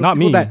 You know Not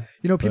people me, that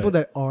people but-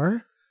 that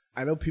are.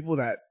 I know people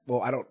that,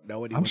 well, I don't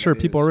know anyone. I'm sure that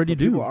people is, already but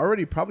do. People are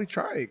already probably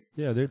trying.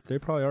 Yeah, they're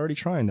probably already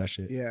trying that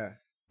shit. Yeah.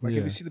 Like, Yeah.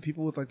 have you seen the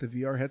people with like the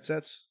VR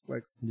headsets?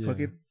 Like, Yeah.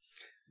 fucking.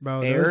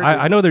 Bro, Air? those-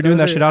 I know they're doing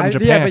that those shit are- out in I-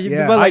 Japan. Yeah,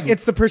 Yeah. but like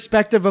it's the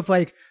perspective of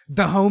like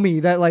the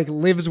homie that like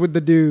lives with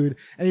the dude,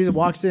 and he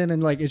walks in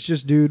and like it's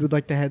just dude with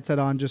like the headset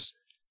on, just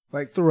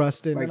Like,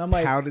 thrusting, like and I'm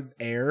like, pounded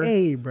air.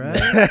 hey, bro.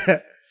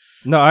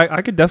 No,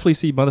 I could definitely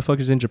see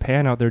motherfuckers in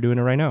Japan out there doing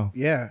it right now.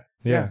 Yeah.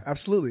 Yeah. Yeah,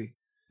 absolutely.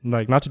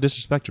 Like, not to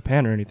disrespect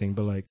Japan or anything,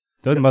 but like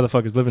those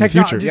motherfuckers live in the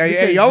Techno- future. just Yeah,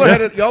 yeah. because- Y'all are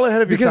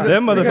ahead of your Because time.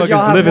 them because motherfuckers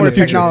y'all have live in more the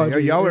future. technology. Yeah,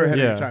 y'all are ahead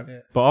of Yeah. your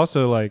time. But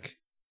also like,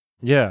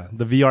 yeah,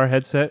 the VR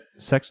headset,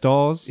 sex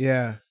dolls.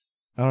 Yeah.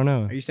 I don't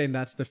know. Are you saying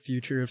that's the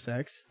future of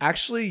sex?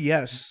 Actually,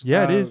 yes.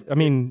 Yeah, it is. I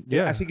mean,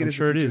 yeah, I think it I'm is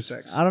sure the it future is.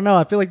 sex. I don't know.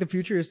 I feel like the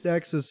future of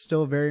sex is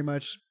still very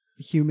much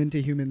human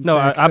to human. No,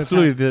 sex.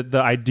 absolutely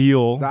the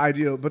ideal, The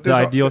ideal, but the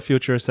there's ideal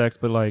future of sex,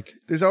 but like,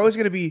 there's always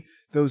going to be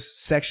those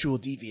sexual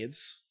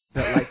deviants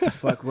that like to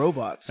fuck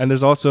robots. and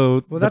there's also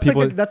Well, the that's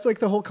people. like that's like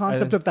the whole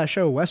concept of that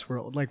show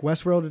Westworld. Like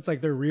Westworld, it's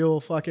like they're real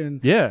fucking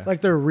yeah,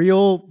 like they're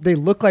real. They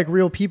look like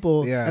real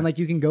people. Yeah. And like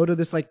you can go to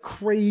this like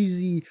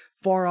crazy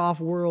far off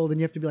world, and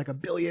you have to be like a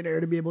billionaire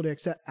to be able to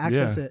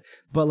access Yeah. it.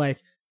 But like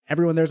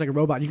everyone there's like a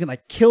robot. You can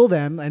like kill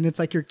them, and it's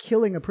like you're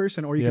killing a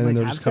person, or you Yeah, can and like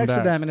they'll have just come sex with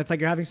back. them, and it's like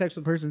you're having sex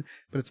with a person,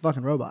 but it's a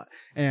fucking robot,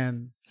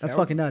 and that's Sounds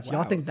fucking nuts. Y'all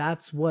wild. think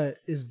that's what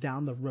is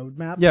down the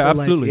roadmap? Yeah, for, like-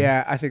 absolutely.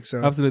 yeah, I think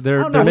so. absolutely. I They're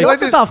don't know. I they're feel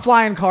making like I thought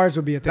flying cars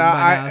would be a thing Nah,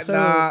 by now.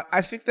 So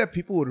I think that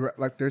people would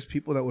like. There's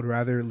people that would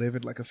rather live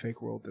in like a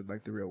fake world than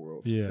like the real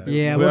world. yeah,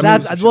 yeah, Well, well, I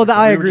mean, that's well,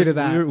 I agree to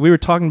that. We were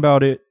talking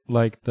about it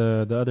like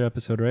the other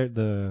episode, right?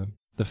 The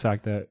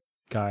fact that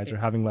guys are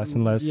having less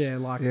and less Yeah,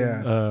 locked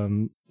Yeah.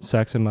 in.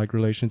 sex and like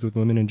relations with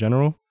women in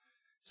general.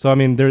 So I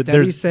mean, Steady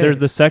there's set.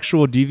 the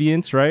sexual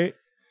deviance, right?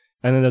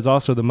 And then there's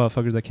also the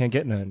motherfuckers that can't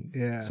get none.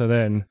 Yeah. So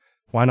then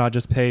why not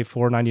just pay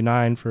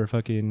 $4.99 for a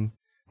fucking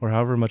or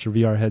however much a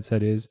VR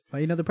headset is?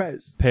 Well, you know the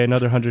price. Pay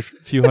another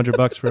few hundred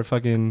bucks for a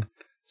fucking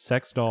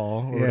sex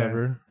doll or Yeah.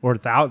 whatever, or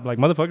like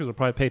motherfuckers will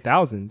probably pay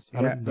thousands.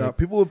 I Yeah, don't- no, like,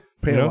 people would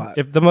pay you know, a lot.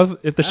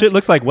 if the shit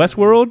looks like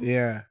Westworld,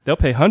 Yeah, they'll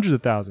pay hundreds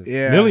of thousands,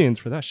 Yeah. millions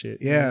for that shit.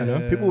 yeah. you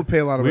know? People would pay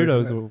a lot of money for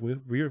Weirdos,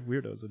 that.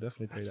 weirdos will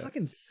definitely pay It's that.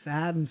 fucking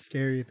sad and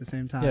scary at the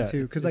same time Yeah,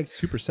 too. Because it's like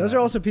super sad. those are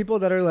also people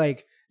that are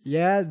like,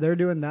 yeah, they're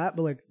doing that,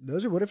 but like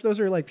those are what if those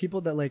are like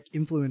people that like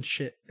influence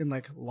shit in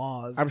like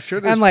laws. I'm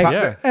sure there's and like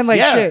Yeah. and like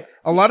yeah, shit.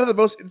 a lot of the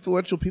most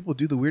influential people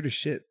do the weirdest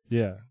shit.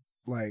 Yeah,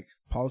 Like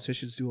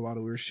politicians do a lot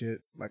of weird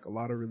shit. Like a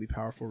lot of really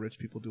powerful rich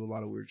people do a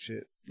lot of weird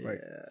shit. Like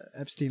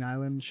Epstein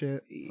Island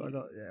shit. Fuck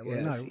all- yeah,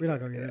 we're not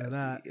gonna get into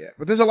that. Yeah,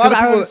 but there's a lot of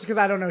people. Because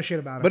I don't know shit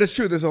about it. But it's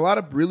true. There's a lot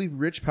of really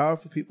rich,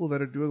 powerful people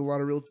that are doing a lot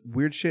of real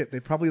weird shit. They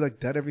probably like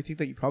done everything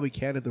that you probably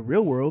can in the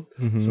real world.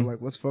 Mhm. So like,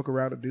 let's fuck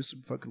around and do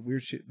some fucking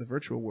weird shit in the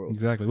virtual world.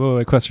 exactly.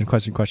 Wait, question.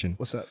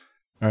 What's up?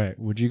 All right,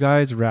 would you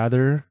guys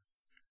rather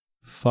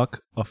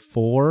fuck a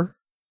 4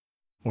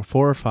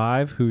 or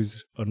 5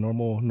 who's a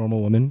normal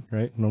woman,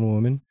 right? Normal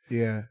woman,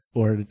 Yeah.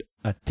 or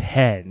a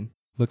 10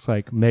 looks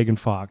like Megan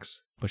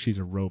Fox, but she's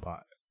a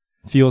robot.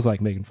 Feels like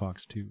Megan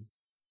Fox too.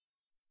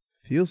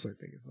 Feels like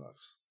Megan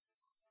Fox.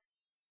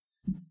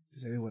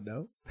 Does anyone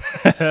know?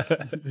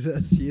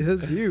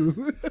 that's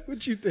you.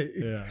 What you think?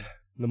 Yeah.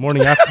 The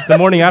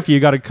morning after you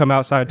got to come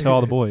outside and tell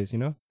all the boys, you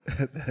know?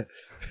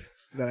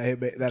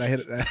 That I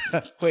hit.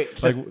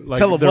 Wait. Like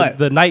Tell 'em the, what?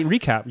 the night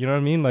recap, you know what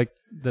I mean? Like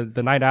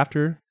the night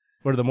after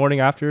or the morning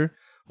after,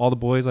 all the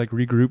boys like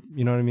regroup,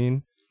 you know what I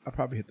mean? I'll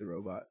probably hit the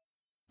robot.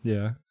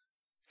 Yeah.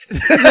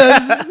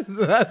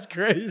 that's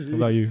crazy. What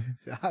about you?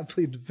 I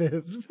plead the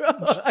fifth.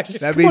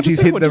 That means he's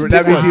hit the.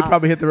 That means he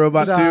probably hit the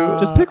robot Nah. too.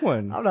 Just pick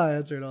one. I'm not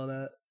answering all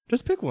that.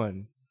 Just pick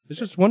one. It's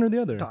just one or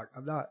the other.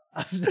 I'm not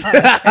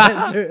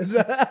answering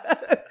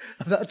that.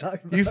 I'm not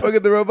talking about You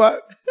fucking the robot?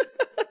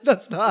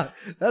 That's not.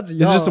 That's It's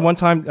just a one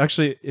time.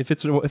 Actually, if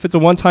it's a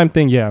one time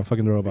thing, yeah, I'm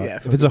fucking the robot. Yeah,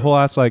 if it's a whole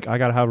ass like I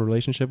gotta have a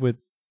relationship with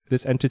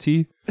this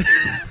entity,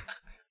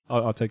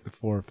 I'll take the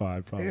 4 or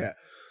 5 probably. Yeah.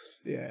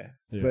 Yeah.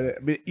 Yeah. But I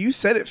mean, you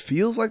said it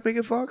feels like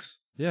Megan Fox.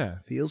 Yeah.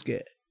 Feels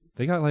good.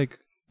 They got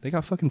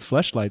fucking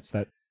fleshlights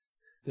that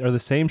are the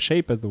same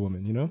shape as the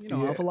woman, you know? You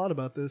know an awful lot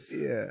about this.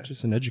 Yeah.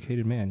 Just an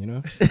educated man, you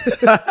know?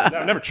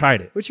 I've never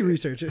tried it. What you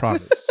research it?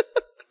 Promise.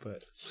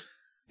 But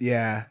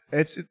Yeah.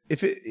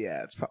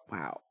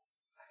 Wow.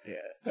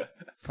 Yeah.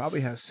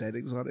 Probably has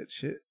settings on it.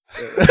 Shit.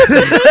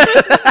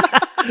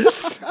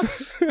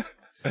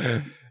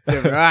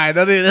 Yeah, right.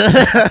 Don't do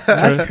that.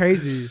 That's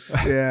crazy.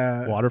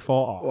 Yeah.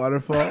 waterfall off.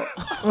 Waterfall.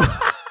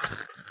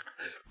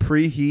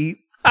 Preheat.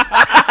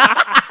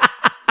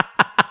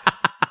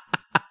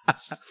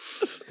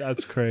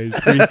 That's crazy.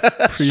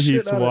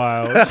 Preheat's Shit,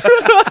 wild.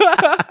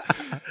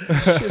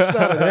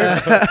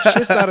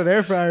 Shit's not an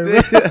air fryer.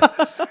 Bro.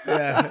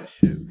 Yeah.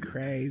 Shit's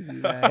crazy,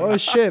 man. Oh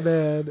shit,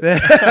 man.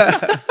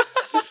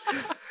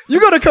 You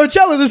go to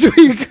Coachella this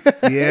week.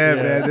 Yeah,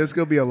 man. There's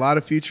gonna be a lot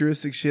of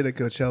futuristic shit at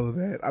Coachella,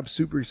 man. I'm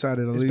super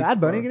excited to Is leave. Bad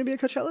Bunny tomorrow. gonna be at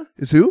Coachella?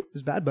 Is who?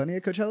 Is Bad Bunny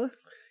at Coachella?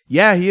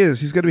 Yeah, he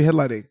is. He's gonna be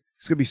headlining.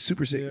 It's gonna be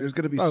super sick. Yeah. There's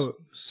gonna be Oh,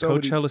 so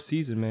many. Coachella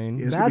season, man.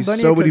 Yeah, there's Bad gonna be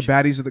Bunny so at many Coach-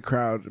 baddies in the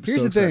crowd. I'm Here's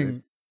so the excited.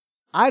 thing.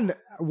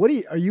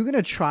 Are you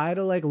gonna try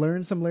to like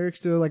learn some lyrics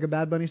to like a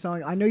Bad Bunny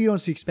song? I know you don't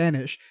speak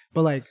Spanish,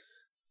 but like,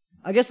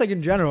 I guess like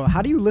in general,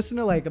 how do you listen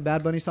to like a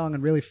Bad Bunny song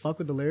and really fuck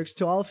with the lyrics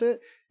to all of it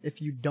if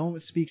you don't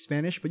speak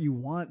Spanish, but you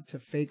want to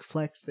fake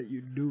flex that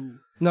you do?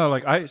 No,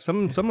 like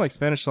some like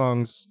Spanish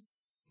songs,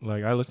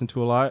 like I listen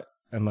to a lot,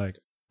 and like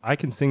I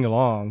can sing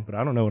along, but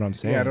I don't know what I'm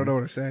saying. Yeah, I don't know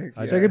what I'm saying.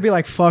 I- So it could be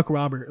like "fuck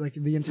Robert," like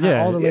the entire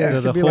Yeah, all the yeah, lyrics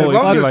the could be whole- as like,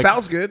 long it'd as be it like-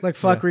 sounds good. like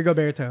 "fuck Yeah.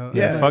 Rigoberto."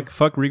 Yeah.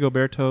 Fuck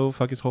Rigoberto,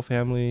 fuck his whole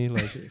family,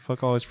 like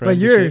fuck all his friends. But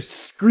and you're shit.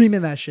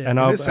 screaming that shit. and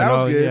If I'll, it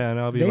sounds good, yeah, and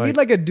I'll be They like, need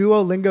like a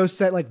Duolingo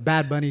set, like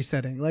Bad Bunny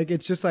setting. Like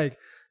it's just like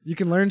you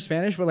can learn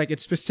Spanish, but like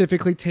it's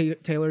specifically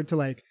tailored to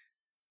like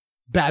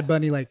Bad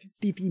Bunny, like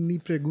 "Titi mi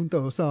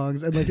pregunto"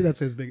 songs, and like that's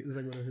his big. It's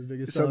like one of his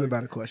biggest It's something songs.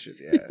 about a question.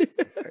 Yeah.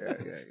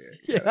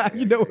 Yeah,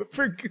 you know it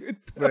for good.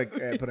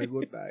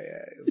 Pregunta,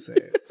 yeah, I'm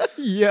saying.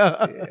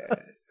 Yeah, Yeah.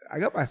 I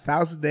got my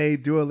 1,000-day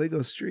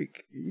Duolingo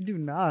streak. you do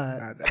not.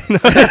 Nah, nah.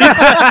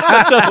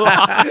 such a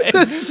lie.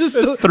 It's just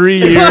a 3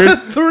 years.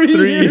 3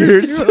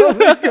 years.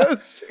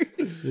 Duolingo streak.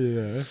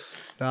 Yeah.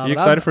 Nah, You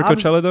but excited for I'm-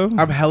 Coachella though?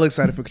 I'm hella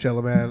excited for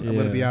Coachella, man. I'm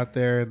gonna Yeah. be out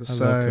there in the I love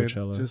sun.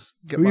 Coachella. Just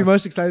get Who are my you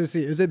most excited to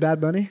see? Is it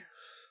Bad Bunny?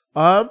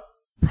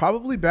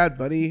 Probably Bad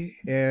Bunny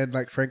and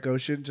like Frank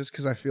Ocean, just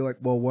because I feel like,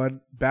 well,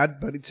 one,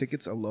 Bad Bunny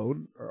tickets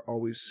alone are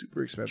always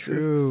super expensive.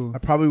 True. I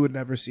probably would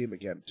never see him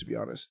again, to be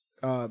honest.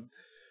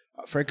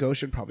 Frank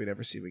Ocean probably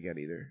never see him again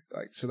either.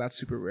 Like, so that's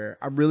super rare.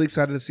 I'm really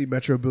excited to see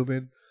Metro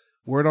Boomin.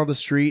 Word on the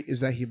street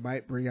is that he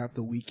might bring out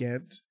The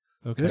Weeknd.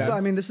 Okay. This, I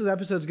mean, this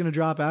episode's gonna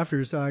drop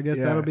after, so I guess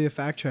Yeah. that'll be a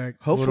fact check.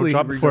 Hopefully,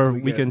 it'll drop he brings before out The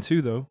Weeknd. weekend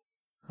 2 though.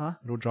 Huh?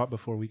 It'll drop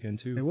before weekend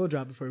 2. It will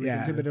drop before weekend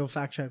Yeah. too, but it'll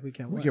fact check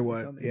weekend one. Weekend you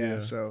one, feel me? yeah. Yeah.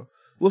 So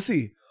we'll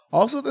see.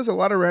 Also, there's a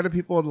lot of random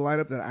people in the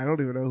lineup that I don't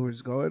even know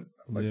who's going.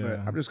 Like, but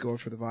Yeah. I'm just going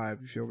for the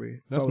vibe. You feel me?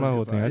 It's That's always my good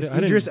whole thing. vibes. Is I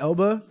didn't- Idris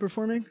Elba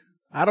performing?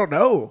 I don't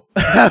know.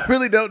 I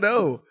really don't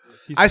know.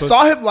 He's I supposed-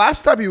 saw him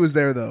last time he was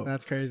there though.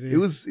 That's crazy. It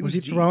was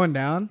he G. throwing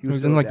down? He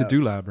was in like the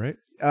Do Lab, right?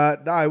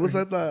 No, it was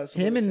at the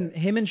Him and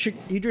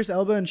Idris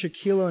Elba and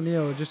Shaquille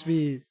O'Neal would just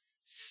be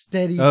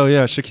steady. Oh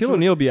yeah, Shaquille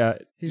O'Neal be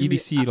at He's gonna be-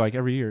 EDC like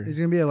every year. He's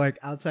gonna be at like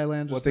Outside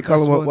Land. what just they the call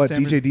him? festival What in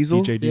San DJ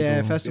Diesel? DJ Diesel.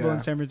 Yeah, festival Yeah.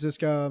 in San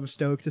Francisco. I'm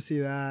stoked to see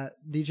that.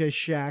 DJ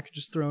Shaq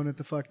just throwing it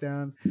the fuck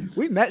down.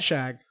 We met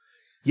Shaq.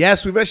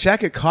 Yes, we met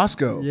Shaq at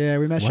Costco. Yeah,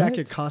 we met What? Shaq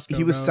at Costco.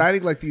 He was bro.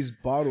 signing like these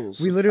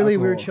bottles. We of literally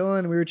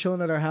alcohol. we were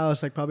chilling at our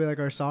house, like probably like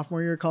our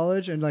sophomore year of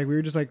college, and like we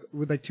were just like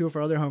with like two of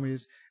our other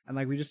homies, and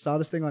like we just saw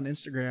this thing on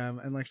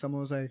Instagram, and like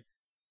someone was like,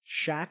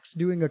 Shaq's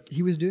doing a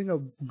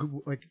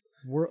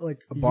like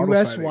A bottle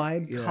US signing,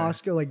 wide yeah.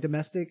 Costco, like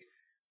domestic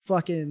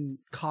fucking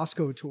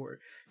Costco tour,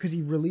 because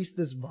he released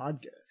this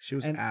vodka. She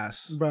was And,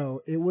 ass.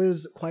 Bro, it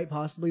was quite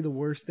possibly the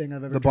worst thing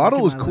I've ever The drank bottle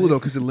in was my cool life. though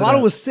because it The lit bottle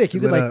up. was sick. You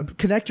It could lit like up.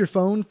 connect your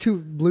phone to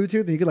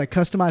Bluetooth and you could like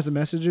customize the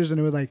messages and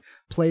it would like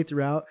play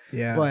throughout.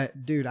 Yeah.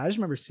 But dude, I just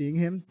remember seeing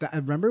him. I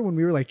remember when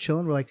we were like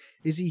chilling, we're like,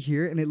 is he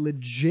here? And it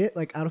legit,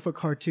 like out of a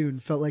cartoon,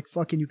 felt like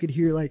fucking you could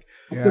hear like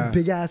the Yeah.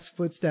 big ass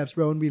footsteps,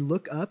 bro. And we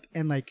look up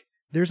and like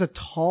there's a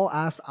tall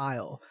ass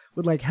aisle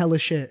with like hella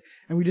shit.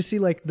 And we just see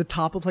like the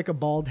top of like a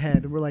bald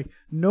head. And we're like,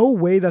 no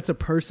way that's a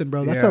person,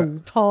 bro. That's Yeah. a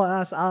tall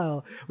ass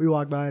aisle. We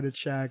walk by and it's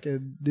Shaq.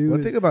 And dude,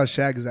 One thing about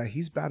Shaq is that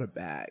he's about a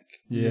bag.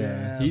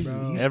 Yeah, he's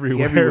bro.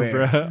 everywhere,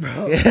 everywhere.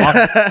 bro.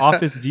 Yeah.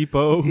 Office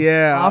Depot.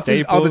 Yeah,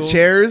 Office- all the Staples.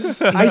 chairs. He's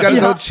got Icy his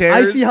own hot,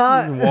 chairs. icy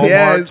hot. Walmart,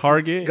 Yeah, it's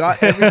Target.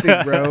 Got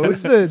everything, bro.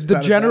 What's He's the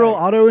about a General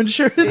bag. Auto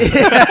Insurance?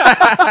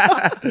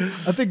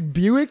 I think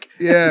Buick.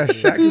 Yeah,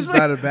 Shaq He's is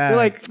about a bag. They're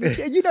like,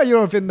 "Yeah, you know, you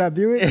don't fit in that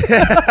Buick.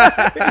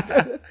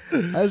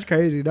 That's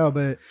crazy. No,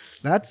 but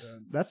that's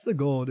the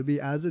goal, to be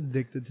as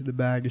addicted to the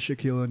bag as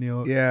Shaquille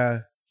O'Neal. yeah,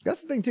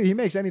 That's the thing too. He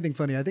makes anything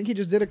funny. I think he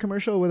just did a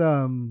commercial with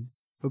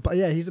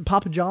he's in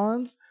Papa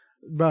John's,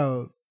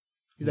 bro.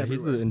 He's Yeah,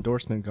 he's the everywhere.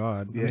 endorsement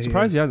god. Yeah, I'm he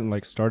surprised is. he hasn't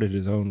like started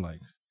his own like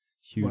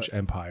huge What?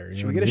 empire. You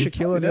Should know we what get I a mean? Shaquille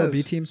Probably O'Neal does.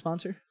 B team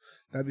sponsor?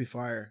 that'd be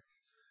fire.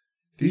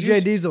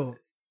 DJ Diesel,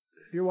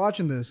 if you're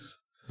watching this,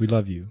 We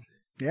love you.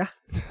 Yeah.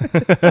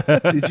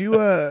 Did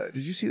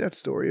you see that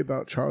story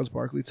about Charles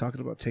Barkley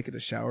talking about taking a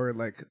shower in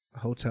like a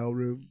hotel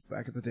room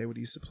back in the day when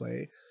he used to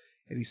play,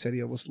 and he said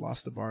he almost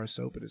lost the bar of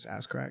soap in his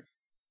ass crack?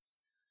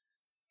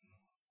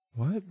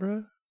 What,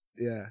 bro?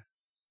 Yeah.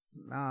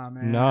 Nah,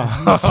 man. No.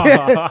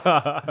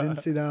 Didn't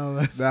see that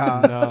one.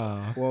 Nah.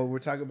 No. Well, we're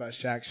talking about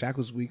Shaq. Shaq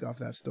was weak off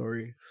that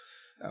story.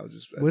 I was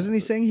just Wasn't he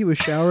saying he was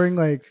showering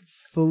like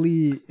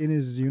fully in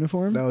his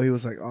uniform? No, he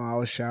was like, "Oh, I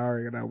was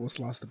showering and I almost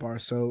lost the bar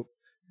of soap,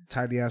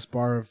 tiny ass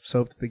bar of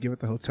soap that they give at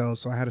the hotel.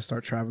 So I had to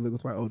start traveling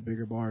with my own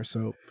bigger bar of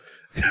soap."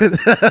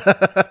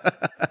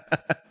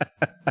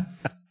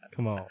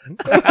 Come on.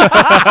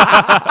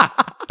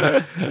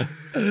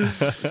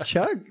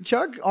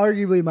 Chuck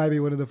arguably might be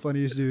one of the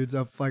funniest dudes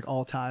of like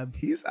all time.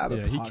 He's out of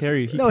Yeah, pocket. he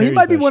carries He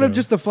might be that one of show.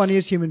 just the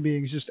funniest human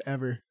beings just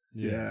ever.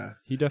 Yeah.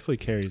 He definitely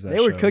carries that They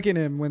were show. cooking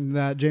him when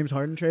that James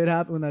Harden trade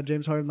happened, when that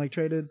James Harden like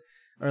traded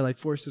or like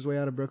forced his way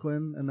out of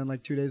Brooklyn, and then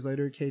like 2 days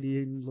later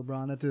KD and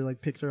LeBron had to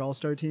like pick their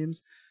all-star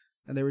teams,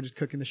 and they were just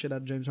cooking the shit out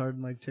of James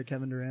Harden like to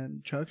Kevin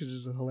Durant. Chuck is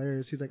just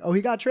hilarious. He's like, "Oh,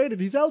 he got traded.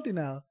 He's healthy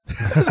now."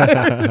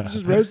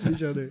 Just roasting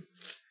each other.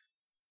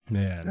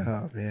 Man.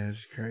 Oh man,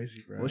 it's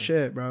crazy, bro. Well,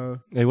 shit, bro.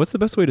 Hey, what's the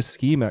best way to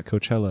scheme at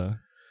Coachella?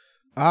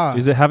 Ah,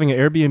 Is it having an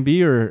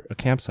Airbnb or a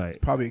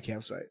campsite? probably a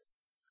campsite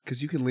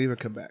because you can leave and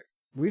come back.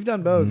 We've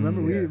done both.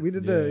 Remember, yeah, we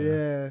did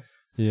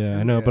Yeah,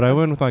 I know, Yeah. but I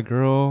went with my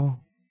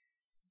girl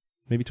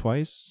maybe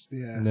twice.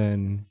 Yeah. And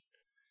then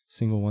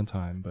single one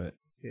time, but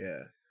Yeah,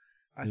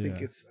 I Yeah.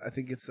 think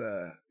it's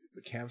the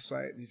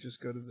campsite. You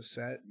just go to the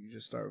set. And you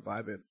just start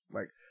vibing.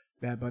 Like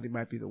Bad Bunny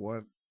might be the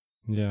one.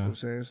 You know yeah. what I'm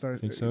saying? Start.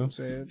 Think You know what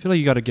so? I'm I saying? feel like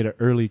you got to get an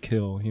early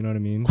kill, you know what I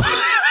mean?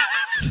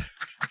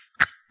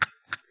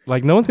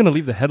 Like no one's going to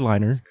leave the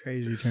headliner.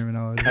 crazy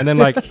terminology. And then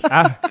like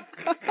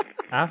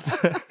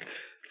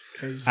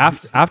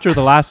after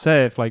the last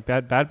set, if like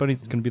Bad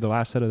Bunny's going to be the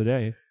last set of the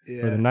day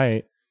or the Yeah.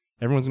 night,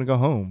 everyone's going to go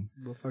home.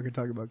 We'll fucking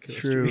talk about kill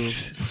True.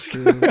 streaks.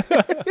 True.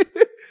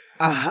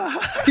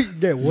 You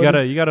get You one.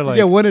 gotta You like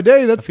get one a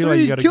day. That's I feel like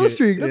you 3 gotta kill get-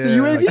 streak. That's Yeah,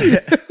 a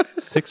UAV.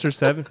 6 or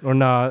 7 or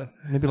nah,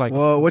 maybe like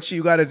Well, what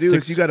you got to do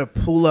Six- is you got to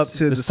pull up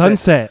to the the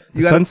sunset.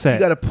 You The gotta, sunset. You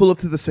got to pull up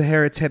to the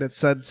Sahara tent at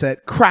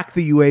sunset, crack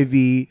the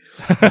UAV,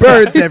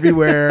 birds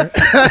everywhere,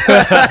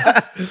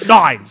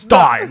 Nines.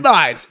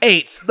 nines,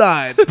 eights,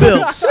 nines,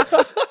 bills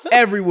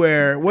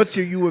everywhere. Once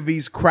your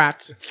UAV's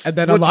cracked, And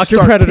then once unlock you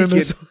your start predator peeking,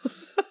 missile.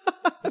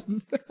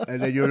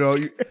 and then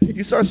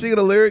you start singing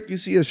a lyric. You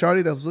see a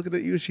shawty that's looking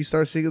at you, and she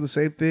starts singing the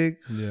same thing.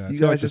 Yeah, I You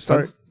feel like guys just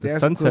start the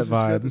dancing sunset close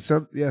to each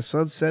other. vibe. Yeah,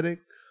 sun setting.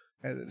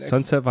 And the next,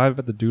 Sunset vibe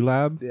at the Do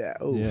Lab. Yeah.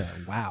 Oh. Yeah.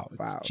 Wow. It's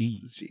Wow.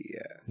 G. It's G. Yeah.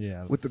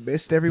 Yeah. With the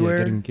mist Yeah,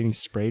 everywhere. getting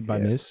sprayed by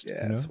yeah, mist.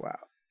 Yeah. you know? It's wow.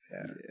 Yeah.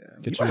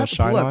 Get You your might have to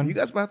shine pull up. on. You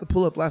guys might have to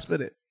pull up last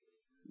minute.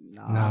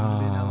 Nah, I'm gonna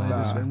be in LA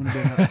this Nah. week. I'm gonna be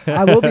in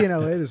LA. I will be in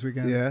LA this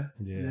weekend. Yeah.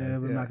 Yeah, Yeah. but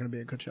I'm Yeah. not gonna be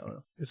in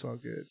Coachella. It's all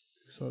good.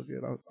 It's all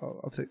good.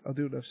 I'll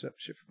do enough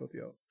shit for both of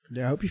y'all.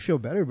 Yeah, I hope you feel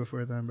better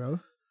before then, bro.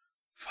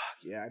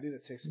 Yeah, I need to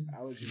take some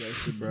allergy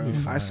medicine, bro. You'll be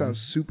I fine. sound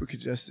super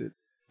congested.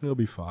 It'll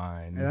be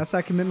fine. And that's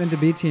that commitment to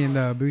B team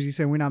though. Bougie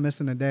said we're not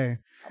missing a day.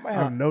 I might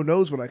have no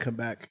nose when I come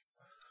back.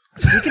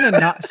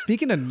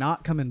 Speaking of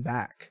not coming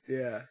back,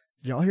 Yeah.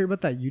 did y'all hear about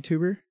that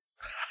YouTuber?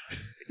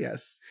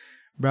 Yes.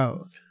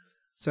 Bro.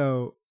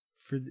 So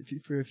for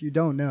if you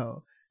don't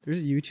know, there's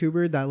a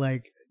YouTuber that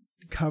like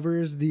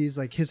covers these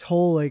like his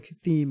whole like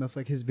theme of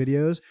like his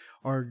videos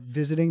are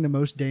visiting the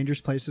most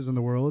dangerous places in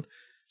the world.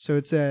 So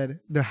it said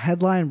the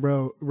headline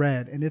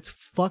read, and it's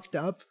fucked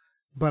up,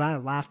 but I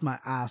laughed my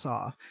ass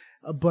off.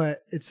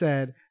 But it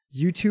said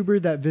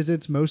YouTuber that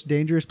visits most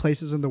dangerous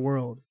places in the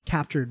world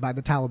captured by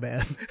the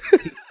Taliban.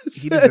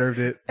 He deserved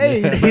it.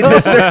 Hey, He bro.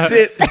 deserved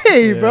it.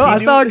 Hey, bro, I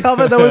saw a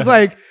comment that was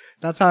like,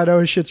 "That's how I know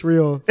his shit's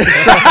real."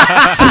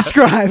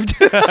 Subscribed.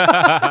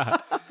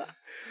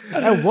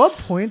 At what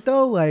point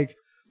though? Like,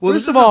 Well,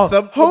 first this of is all,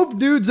 the hope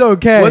dude's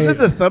okay. Wasn't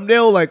the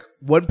thumbnail like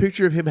one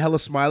picture of him hella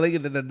smiling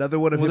and then another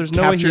one of well, him there's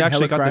no way captured he actually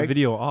hella got crying? the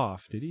video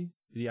off. Did he?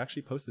 Did he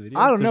actually post the video?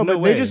 I don't know, There's but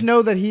no they way. just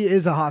know that he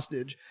is a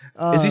hostage.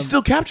 Is he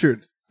still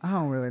captured? I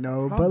don't really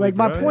know, but Probably, like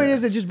my bro. point Yeah.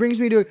 is, it just brings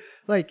me to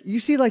like you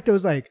see like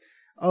those like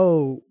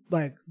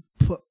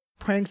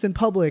pranks in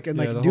public, and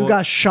Yeah, like the dude whole-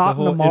 got shot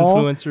in the whole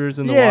mall. Influencers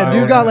in the Yeah, wild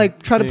dude got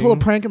like tried to pull a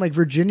thing. prank in like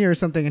Virginia or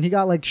something, and he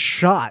got like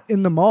shot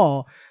in the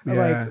mall, Yeah.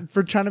 like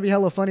for trying to be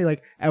hella funny.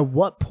 Like, at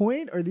what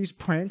point are these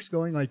pranks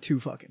going like too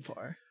fucking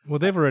far? Well,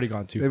 they've already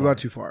gone too They've far. gone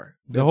too far.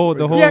 The whole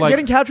Yeah, like,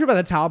 getting captured by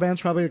the Taliban's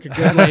probably like a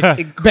good like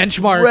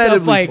benchmark of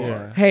Incredibly like,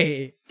 far.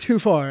 hey, too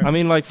far. I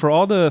mean, like for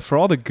all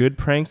the good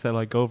pranks that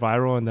like go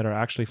viral and that are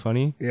actually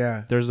funny,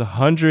 Yeah. there's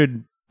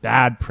 100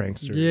 bad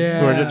pranksters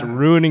who are just Yeah.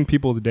 ruining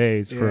people's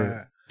days Yeah.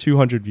 for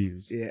 200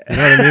 views. Yeah. You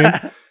know what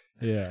I mean?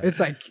 Yeah. It's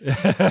like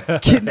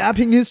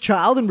kidnapping his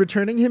child and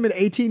returning him at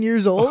 18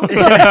 years old.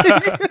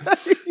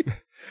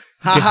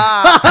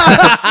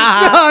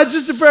 Ha No,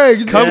 just a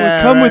prank.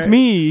 Come with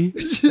me.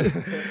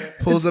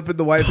 Pulls up in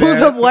the white Pulls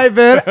van. up white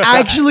van,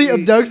 actually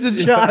abducts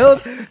a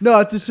child. No,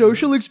 it's a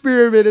social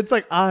experiment. It's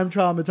like, I'm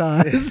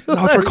traumatized.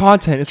 No, it's for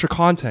content. It's for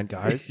content,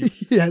 guys.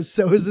 Yeah,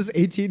 so is this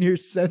 18-year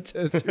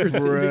sentence. You're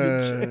receiving in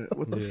Bruh, jail.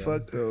 what the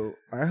fuck though?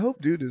 I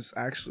hope dude is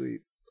actually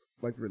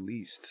like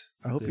released.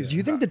 I hope he's. Do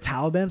you think the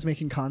Taliban's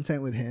making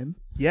content with him?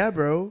 Yeah,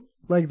 bro.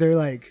 Like,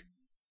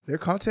 They're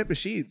content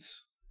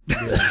machines. Yeah.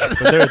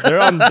 But they're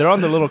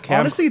on the little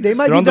cam. honestly, they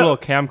might they're be on the little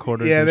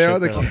camcorders. Yeah, and they're shit,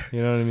 on the though.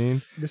 You know what I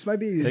mean? This might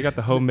be. They got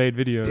the homemade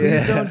videos. Please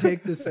Yeah. don't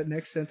take this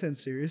next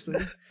sentence seriously.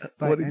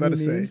 By What are you about to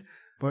any say? means.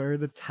 But are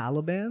the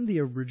Taliban the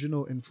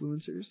original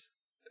influencers?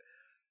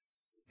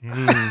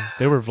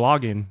 They were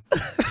vlogging.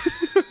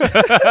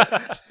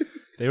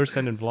 They were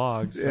sending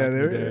vlogs. Yeah, back in they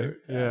the were. day.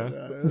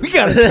 Yeah. We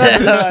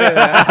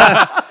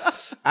gotta.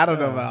 I don't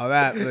know about all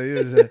that,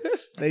 but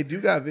they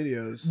do got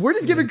videos. We're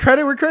just giving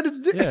credit where credit's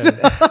due.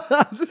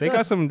 Yeah. They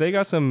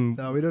got some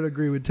No, we don't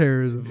agree with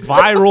terrorism.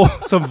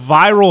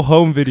 viral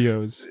home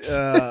videos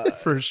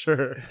for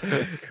sure.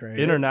 That's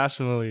crazy.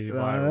 Internationally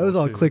viral. That was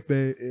all too.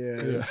 clickbait.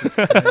 Yeah. It's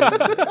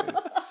crazy.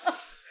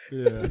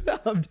 Yeah.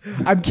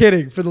 I'm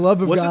kidding. For the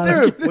love of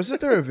God.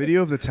 Wasn't there a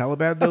video of the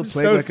Taliban though I'm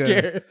playing so like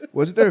scared.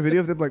 wasn't there a video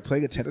of them like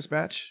playing a tennis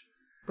match?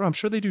 Bro, I'm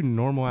sure they do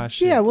normal ass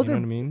shit. Yeah, well, you know they're-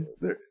 what I mean?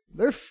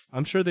 They're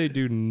I'm sure they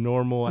do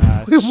normal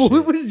ass what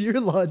shit. was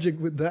your logic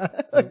with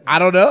that? I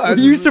don't know. Were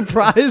you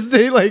surprised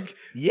they like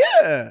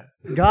Yeah.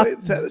 got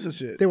Playing tennis and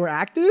shit. they were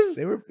active?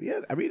 They were, yeah.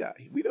 I mean,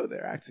 we know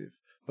they're active,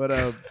 but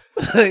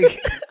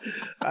like,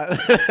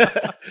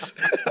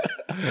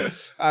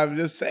 I'm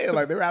just saying,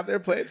 like they're out there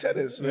playing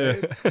tennis,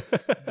 man.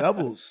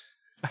 Doubles,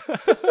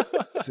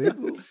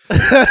 singles,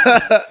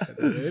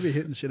 They be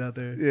hitting shit out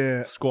there.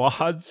 yeah.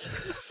 Squads.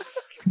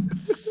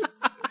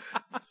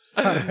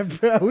 All right,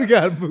 bro, we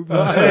gotta move on.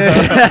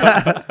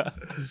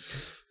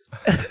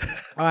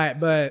 All right,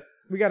 but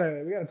we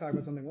gotta talk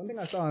about something. One thing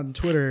I saw on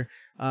Twitter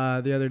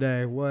the other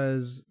day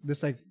was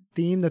this like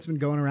theme that's been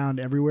going around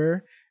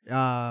everywhere.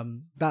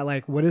 That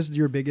like, what is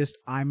your biggest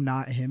 "I'm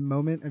not him"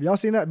 moment? Have y'all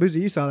seen that?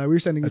 Boozy, you saw that. We were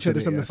sending each other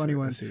some of the funny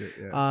ones.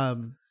 Yeah.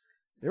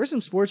 There were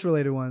some sports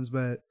related ones,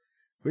 but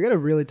we gotta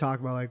really talk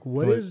about like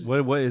what is.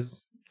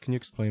 Can you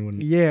explain what?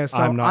 Yeah, so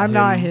I'm I'm not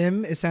not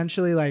him. him.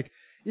 Essentially, like,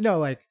 you know,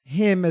 like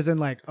him as in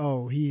like,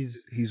 oh,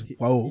 he's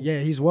whoa.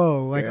 yeah, he's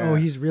whoa, like, Yeah. oh,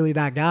 he's really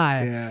that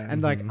guy. Yeah.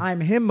 And like, I'm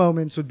him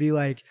moments would be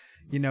like,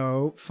 you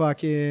know,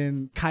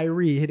 fucking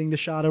Kyrie hitting the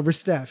shot over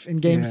Steph in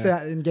game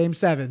game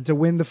 7 to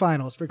win the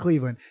finals for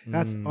Cleveland.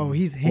 That's oh,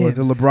 he's him. Or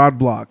the LeBron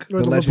block. Or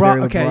the the legendary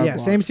LeBron. Okay, LeBron yeah,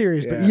 block. same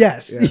series, but Yeah,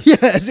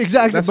 yes,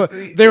 exactly. That's- But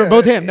they were yeah,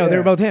 both him. No, they yeah.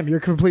 were both him. You're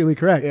completely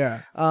correct.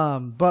 Yeah.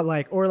 But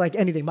like, or like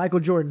anything, Michael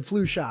Jordan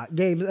flu shot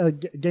game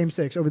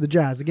 6 over the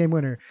Jazz, the game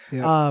winner.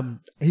 Yeah.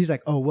 He's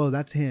like, oh, whoa,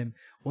 that's him.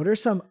 What are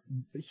some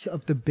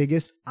of the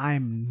biggest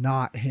I'm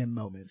not him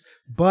moments?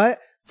 But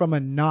from a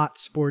not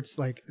sports,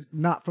 like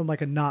not from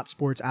like a not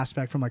sports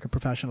aspect, from like a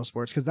professional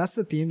sports, because that's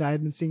the theme that I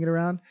had been seeing it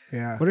around.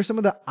 Yeah. What are some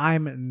of the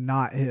I'm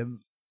not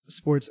him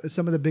sports?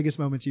 Some of the biggest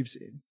moments you've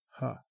seen?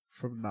 Huh.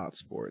 From not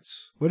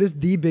sports. What is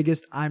the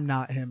biggest I'm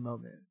not him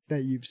moment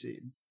that you've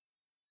seen?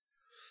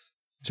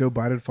 Joe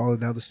Biden falling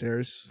down the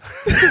stairs.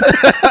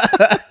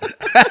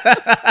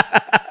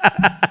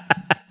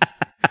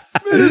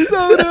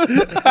 Minnesota.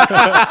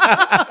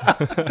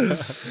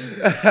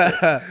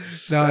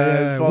 No,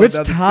 he's falling which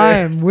down the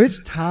time? stairs.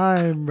 Which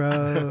time,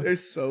 bro?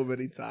 There's so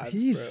many times.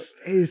 He's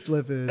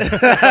slipping.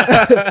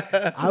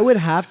 I would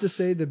have to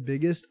say the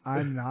biggest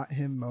I'm not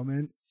him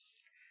moment.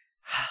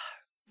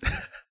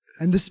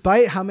 And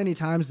despite how many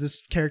times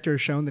this character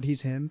has shown that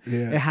he's him,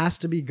 Yeah. it has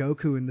to be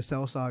Goku in the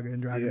Cell Saga in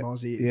Dragon Ball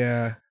Z.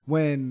 Yeah.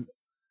 When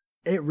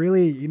it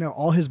really, you know,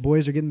 all his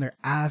boys are getting their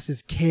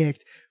asses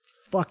kicked,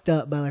 fucked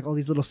up by like all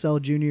these little Cell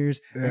Juniors,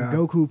 Yeah. and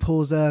Goku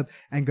pulls up,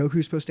 and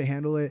Goku's supposed to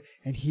handle it,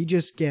 and he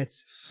just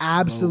gets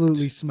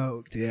absolutely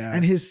smoked. Yeah.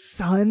 And his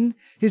son,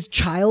 his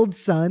child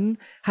son,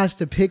 has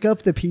to pick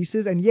up the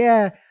pieces, and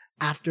yeah,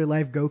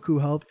 Afterlife Goku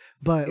helped,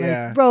 but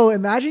Yeah. like, bro,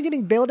 imagine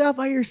getting bailed out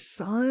by your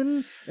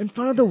son in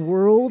front of the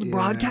world, Yeah.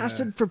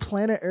 broadcasted for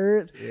planet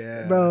Earth.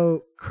 Yeah.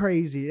 Bro,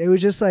 crazy. It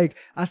was just like,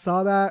 I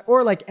saw that,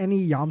 or like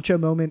any Yamcha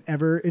moment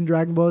ever in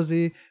Dragon Ball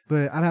Z,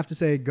 but I'd have to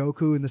say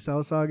Goku in the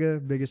Cell Saga,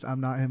 biggest I'm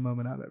not him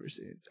moment I've ever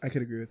seen. I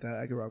could agree with that.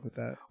 I could rock with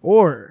that.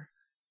 Or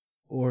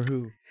Or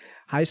who?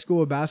 high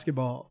school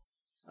basketball.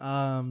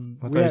 I We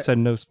thought you had- said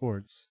no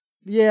sports.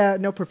 Yeah,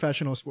 no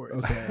professional sports.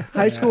 Okay.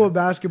 High school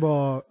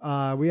basketball.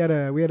 We had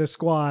a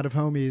squad of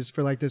homies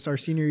for like this our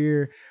senior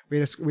year. We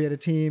had a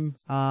team.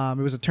 It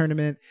was a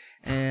tournament,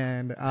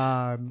 and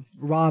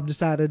Rob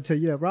decided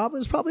to. Rob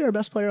was probably our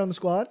best player on the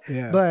squad.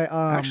 Yeah. But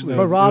Actually,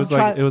 but it was Rob like-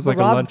 tried. it was but like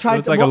a Rob lunch- it tried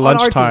was to- like a well, on our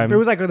team, lunchtime. It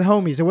was like with the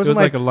homies. It It wasn't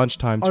was like a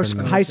lunchtime our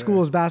tournament. high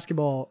school's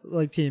basketball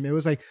like team. It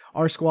was like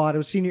our squad. It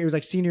was senior. It was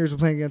like seniors were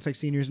playing against like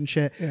seniors and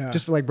shit. Yeah.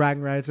 Just for like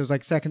bragging rights. It was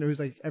like second. It was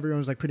like everyone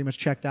was like pretty much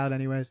checked out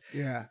anyways.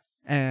 Yeah.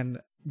 And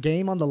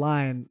game on the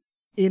line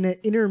in an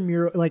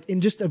intramural, like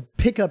in just a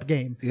pickup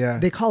game. Yeah.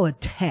 They call a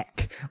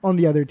tech on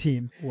the other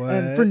team, What?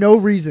 and for no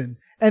reason.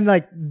 And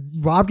like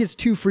Rob gets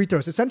 2 free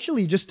throws,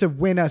 essentially just to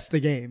win us the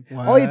game.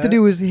 What? All you have to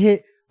do is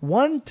hit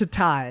 1 to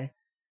tie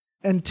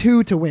and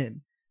 2 to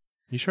win.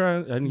 You sure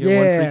I didn't get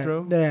one free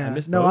throw? Yeah. I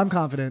missed No, both? I'm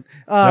confident.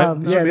 I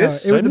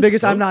miss? It was the miss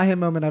biggest both? I'm not him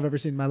moment I've ever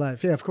seen in my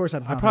life. Yeah, of course I'm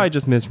I confident. probably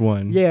just missed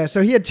one. Yeah,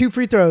 so he had 2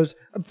 free throws.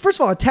 First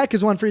of all, a tech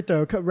is 1 free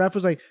throw. Ref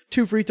was like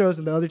 2 free throws,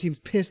 and the other team's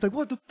pissed. Like,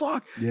 what the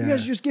fuck? Yeah. You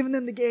guys are just giving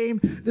them the game.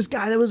 This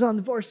guy that was on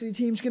the varsity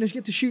team's gonna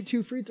get to shoot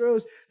 2 free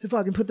throws to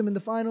fucking put them in the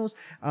finals.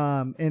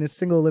 And it's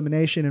single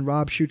elimination, and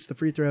Rob shoots the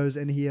free throws,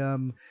 and he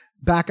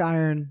back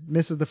iron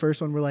misses the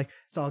first one. We're like,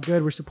 it's all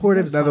good. We're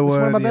supportive. It's Another one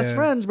of my one, best yeah.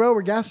 friends, bro.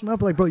 We're gassing him up.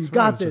 We're like, bro, you swear it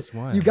got was this. just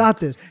one. You got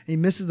this. And he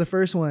misses the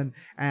first one.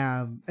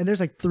 And there's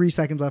like 3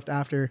 seconds left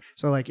after.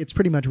 So like it's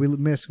pretty much we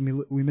miss, we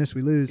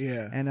lose.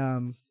 Yeah.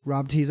 And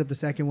Rob tees up the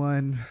second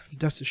one,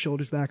 dusts his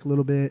shoulders back a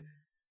little bit,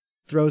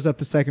 throws up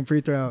the second free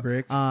throw.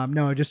 Brick.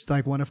 No, just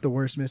like one of the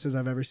worst misses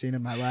I've ever seen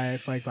in my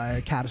life, like by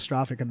a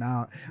catastrophic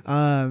amount.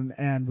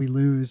 And we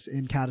lose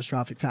in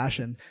catastrophic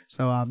fashion.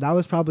 So that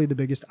was probably the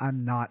biggest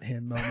I'm not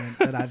him moment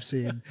that I've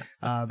seen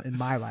in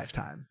my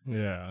lifetime.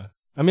 Yeah.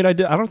 I mean, I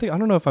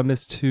don't know if I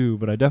missed 2,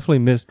 but I definitely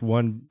missed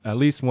at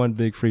least one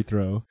big free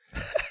throw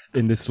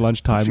in this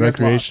lunchtime You guys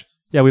recreation. lost.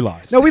 Yeah, we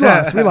lost. No, we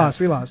lost. We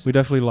lost. We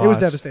definitely lost. It was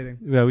devastating.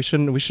 Yeah, we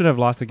shouldn't have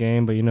lost the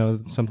game, but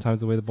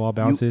sometimes the way the ball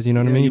bounces, you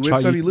know what I mean? you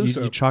win some, you lose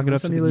some. You chalk it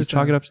up to You lose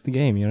some. the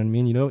game, you know what I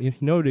mean? You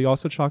know they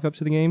also chalk up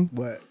to the game?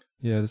 What?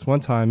 Yeah, this one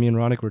time me and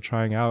Ronick were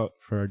trying out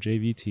for our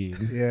JV team.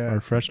 Yeah.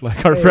 Our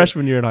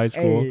freshman year in high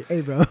school.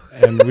 Hey, bro.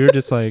 And we were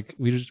just like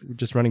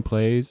just running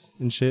plays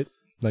and shit.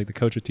 Like the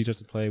coach would teach us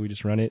to play, we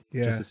just run it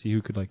Yeah. just to see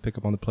who could like pick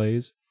up on the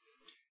plays.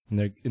 And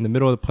in the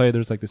middle of the play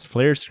there's like this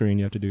flare screen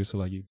you have to do, so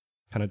like you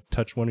kind of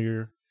touch one of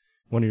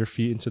your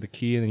feet into the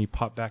key and then you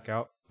pop back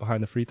out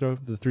behind the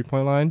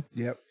 3-point line.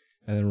 Yep.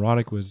 And then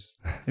Ronick was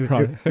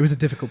It was a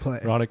difficult play.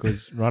 Ronick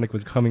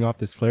was coming off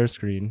this flare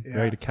screen, Yeah.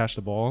 ready to catch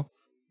the ball.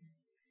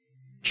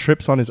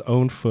 Trips on his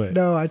own foot.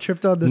 No, I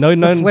tripped on the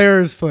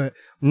flare's foot.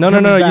 No,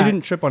 coming you back.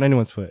 didn't trip on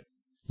anyone's foot.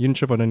 You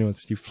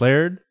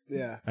flared,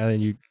 Yeah. and then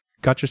you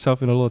got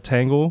yourself in a little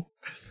tangle,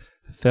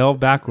 fell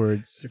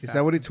backwards, Is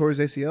that when he tore his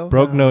ACL?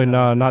 broke no,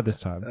 not this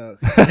time. Oh,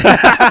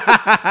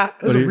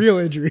 It was a real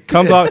injury.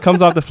 comes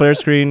off the flare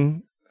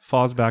screen,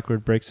 falls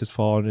backward, breaks his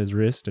fall on his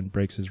wrist, and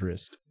breaks his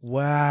wrist.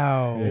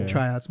 wow. Yeah.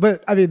 Tryouts,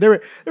 but I mean, there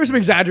were some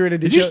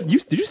exaggerated Did details.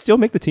 you still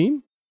make the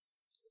team?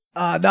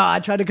 No, I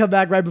tried to come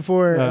back right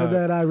before, and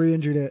then I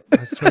re-injured it.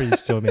 I swear you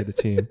still made the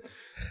team.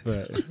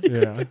 But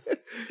yeah,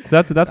 so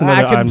that's I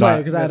another couldn't I'm play not.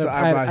 because That's a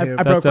I'm not him.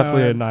 I That's broke my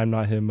definitely arm. an I'm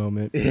not him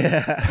moment.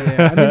 Yeah.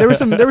 Yeah, I mean, there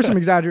were some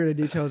exaggerated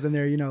details in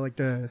there. You know, like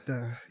the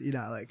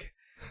like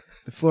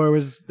the floor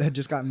had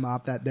just gotten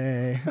mopped that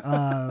day.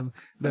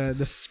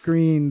 The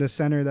screen, the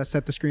center that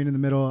set the screen in the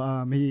middle.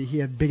 He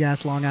had big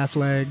ass, long ass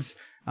legs.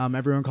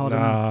 Everyone called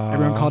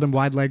him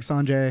wide leg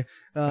Sanjay.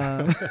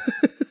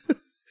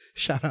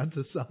 Shout out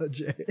to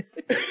Sanjay.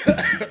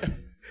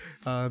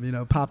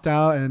 Popped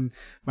out and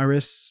my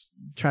wrists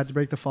tried to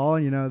break the fall.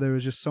 And, there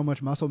was just so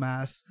much muscle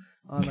mass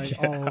on like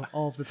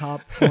all of the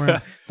top form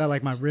that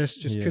like my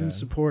wrist just couldn't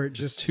support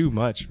just too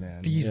much,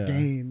 man. these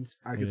gains.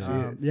 I can see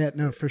it. Yeah,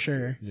 no, for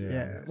sure. Yeah.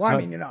 Yeah. Well, I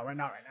mean, right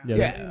now.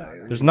 Yeah,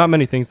 there's not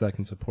many things that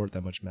can support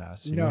that much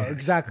mass. you No, know?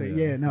 exactly.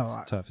 Yeah, no. It's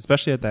tough,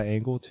 especially at that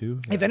angle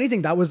too. If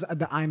anything, that was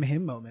the I'm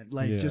him moment.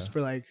 Like Yeah. just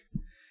for like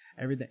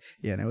everything.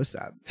 Yeah, no, it was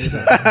sad.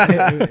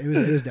 It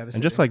was devastating.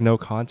 And just like no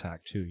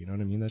contact too. You know what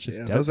I mean? That's just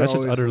Those are that's just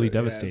always utterly the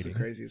devastating.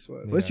 craziest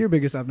one. What's your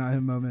biggest I'm not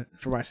him moment?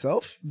 For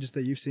myself? Just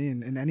that you've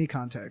seen in any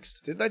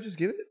context. Didn't I just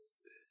give it?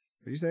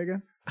 What did you say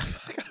again? I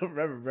don't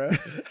remember, bro.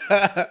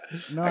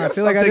 No, I I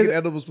feel like I taking did.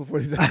 edibles before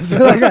these I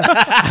episodes.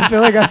 feel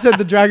like I said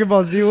the Dragon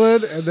Ball Z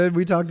one, and then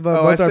we talked about.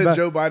 Oh, I both our said ba-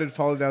 Joe Biden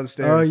falling down the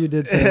stairs. Oh, you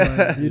did say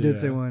one. You did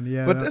Yeah. say one.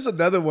 Yeah. But no. there's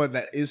another one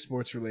that is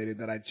sports related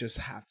that I just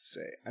have to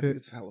say. I think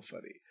it's hella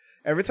funny.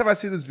 Every time I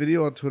see this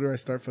video on Twitter, I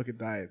start fucking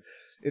dying.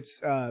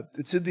 It's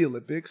in the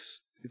Olympics.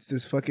 It's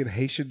this fucking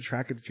Haitian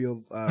track and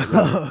field runner.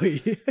 Oh,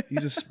 yeah.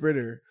 He's a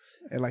sprinter,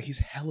 and like he's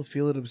hella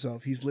feeling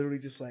himself. He's literally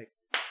just like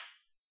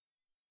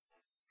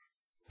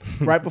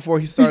right before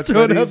he starts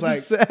throwing running, up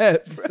he's the like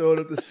set, he's throwing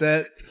up the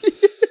set,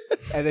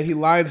 and then he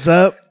lines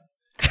up,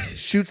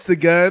 shoots the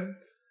gun,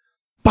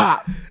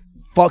 pop,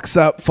 fucks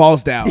up,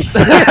 falls down. Eat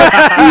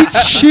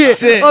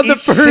shit on the eat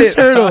first shit.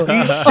 hurdle.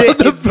 Eat shit On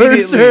the first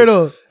immediately.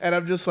 hurdle. And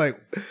I'm just like,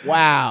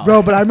 wow,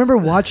 Bro, but I remember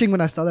watching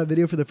when I saw that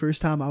video for the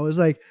first time. I was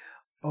like,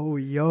 "Oh,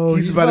 yo,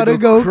 He's he's about about to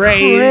go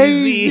crazy."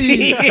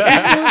 crazy. He's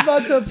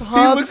about to pop.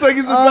 He looks like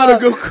he's about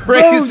to go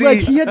crazy. Bro, like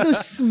he had the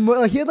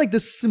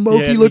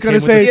smoky Yeah, look he on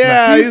his came with face. the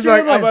Yeah, He was he's like,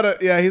 straight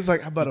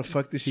I'm about to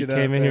fuck this He shit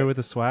came up. in here man. with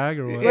the swag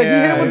or what? Like he hit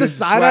Yeah, him with it the was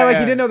side eye, like he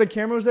swag. didn't know the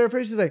camera was there at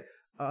first. He's like,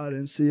 "Oh, I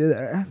didn't see you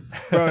there."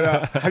 Bro,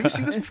 no. Have you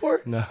seen this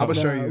before? No. I'm gonna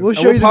show you. We'll And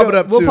show you. pop it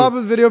up We'll too. pop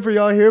a video for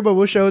y'all here, but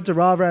we'll show it to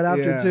Rob right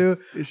after Yeah. too.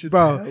 This shit's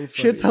Bro, hella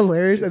shit's funny.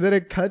 hilarious, and then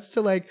it cuts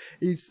to like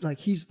he's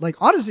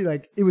honestly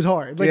like it was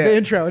hard, like Yeah. the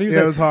intro, and he was Yeah,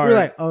 like, it was hard. We're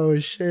like, "Oh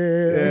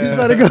shit, Yeah. he's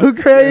about to go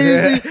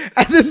crazy,"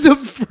 and then the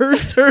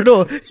first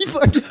hurdle, he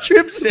fucking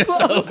trips and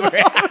falls.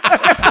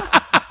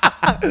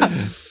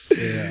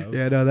 Yeah,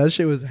 Yeah, no, that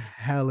shit was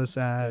hella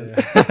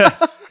sad.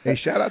 Yeah. Hey,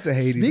 shout out to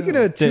Haiti. Speaking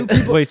though. of two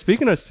people, Wait,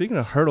 speaking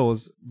of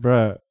hurdles,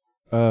 bruh.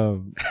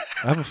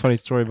 I have a funny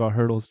story about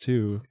hurdles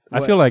too.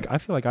 What? I feel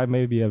like I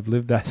maybe have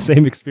lived that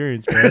same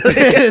experience, bro.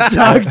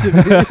 talk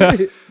to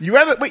me. You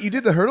ran. Wait, you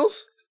did the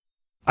hurdles?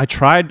 I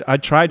tried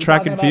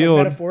track and field.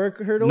 Metaphoric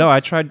hurdles? No, I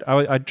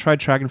tried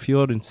track and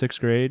field in 6th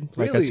grade.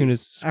 Like Really? as soon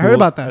as I heard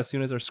about that. As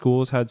soon as our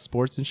schools had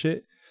sports and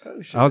shit.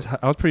 Oh shit!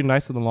 I was pretty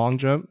nice at the long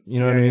jump. You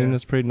know what I Yeah, mean? yeah. I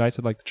was pretty nice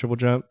at like the triple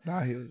jump.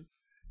 Nah,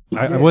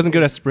 I wasn't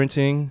good at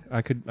sprinting.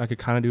 I could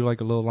kind of do like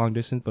a little long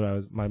distance,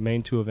 but my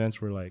main 2 events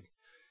were like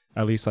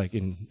at least like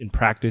in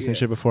practice and Yeah.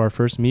 shit before our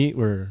first meet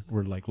were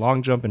like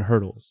long jump and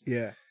hurdles.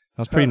 yeah. That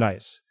was pretty Huh.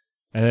 nice.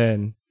 And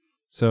then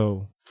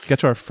so get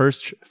to our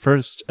first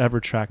ever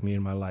track meet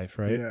in my life,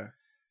 right? Yeah.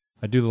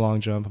 I do the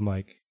long jump. I'm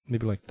like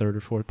maybe like 3rd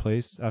or 4th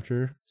place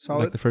after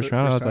Solid. like the first For-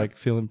 round. I first was like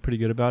feeling pretty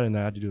good about it, and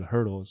then I had to do the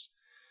hurdles.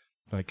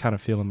 Like kind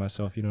of feeling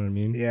myself, you know what I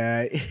mean?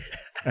 Yeah.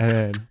 And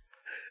then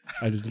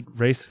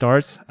race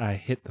starts. I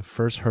hit the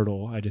first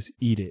hurdle. I just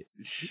eat it.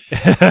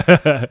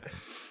 I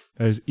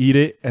just eat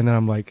it, and then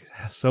I'm like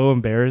so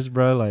embarrassed,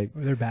 bro. Like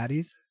Were there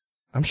baddies?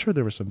 I'm sure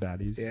there were some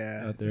baddies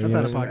Yeah. out there. That's you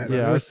out know of what I pocket. mean?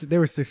 bro. Yeah, They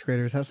were 6th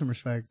graders. Have some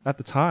respect. at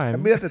the I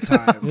time. mean, at the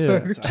time. Yeah.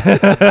 At the time.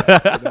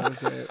 You know what I'm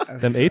saying?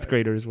 At Them the 8th time.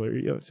 graders were,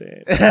 you know what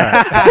I'm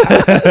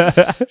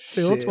saying?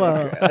 Still Shit.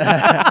 12.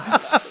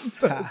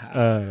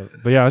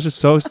 But yeah, I was just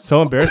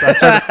so embarrassed.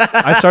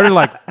 I started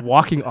like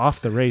walking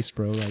off the race,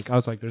 bro. Like I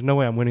was like, "There's no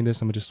way I'm winning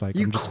this." I'm just You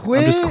I'm just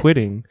quit?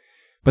 quitting.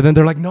 But then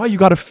they're like, "No, you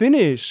got to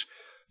finish."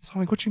 So I'm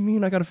like, "What you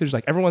mean I got to finish?"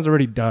 Like everyone's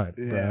already done.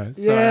 Yeah. bruh.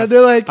 So Yeah,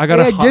 they're like, I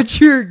gotta yeah,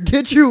 hop-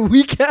 get your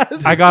weak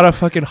ass I gotta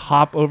fucking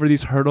hop over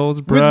these hurdles,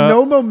 bro. with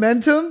no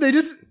momentum. They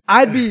just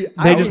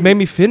made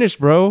me finish,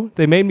 bro.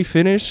 They made me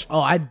finish.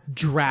 Oh, I'd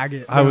drag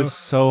it. I bro. was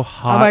so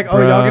hot. I'm like, oh,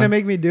 bruh. y'all gonna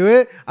make me do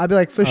it? I'd be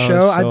like, for I was show.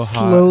 so I'd hot.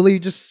 slowly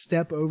just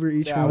step over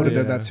each Yeah, I one. would have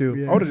Yeah. done that too.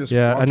 Yeah. I would have just.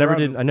 Yeah, walked I never around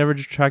did. I never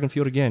did track and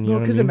field again. You know what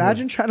I Because mean?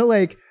 imagine trying to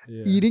like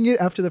Yeah. eating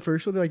it after the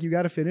first one. They're like, you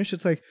got to finish.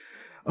 It's like,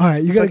 all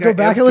right, you It's got to like go I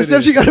back am a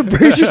steps. You got to finished.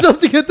 brace yourself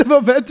to get the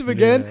momentum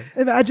again.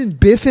 Yeah. Imagine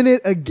biffing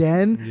it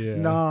again. Yeah.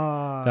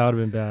 Nah. That would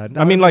have been bad. That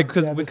I mean, would've like, been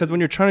because devastating. when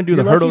you're trying to do You're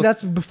the lucky hurdle,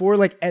 that's before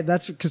like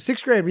that's because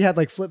 6th grade we had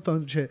like flip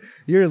phones and shit.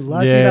 You're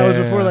lucky that was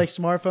before Yeah. like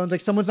smartphones.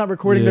 Like someone's not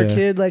recording their Yeah.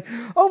 kid. Like,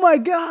 oh my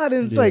god,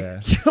 and it's Yeah.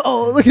 like,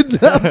 yo, look at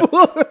that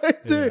fool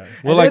right there. Yeah. Well,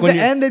 Well, like at when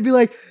the you- end they'd be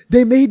like,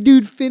 they made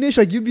dude finish.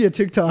 Like you'd be a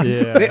TikTok.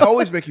 Yeah. They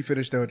always make you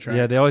finish though in track.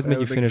 yeah, they always make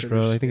you would finish,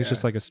 bro. I think it's Yeah.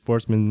 just like a out of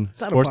pocket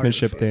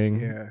sportsmanship shit.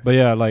 thing. Yeah. But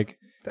yeah, like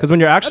because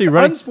when you're actually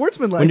running,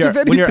 unsportsmanlike. when you're if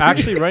when you're anything.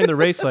 actually running the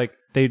race, like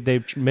they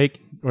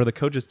make or the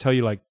coaches tell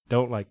you like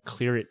don't like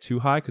clear it too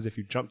high because if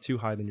you jump too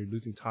high, then you're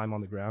losing time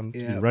on the ground.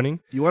 Yeah. You're running.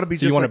 You want to be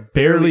So just you want to like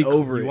barely barely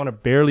over You it. want to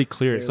barely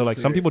clear it. So Barely like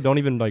some clear it. people don't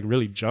even like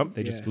really jump.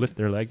 They just Yeah. lift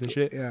their legs and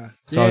shit. Yeah.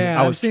 So yeah,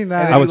 I I've was seen And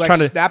that. then I you was like trying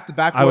to- snap the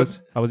back I was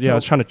one. I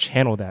was trying to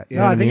channel that. You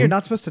No, know I what think you're mean?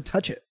 not supposed to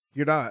touch it.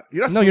 You're not.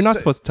 You're not. No, you're not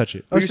supposed to touch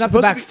it. Or you're snap the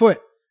supposed to back be- foot.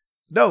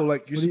 No,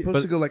 like you're What do you-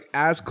 supposed to go like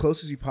as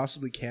close as you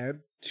possibly can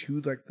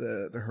to like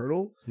the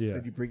hurdle. Yeah.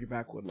 And you bring it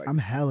back with like. I'm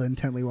hella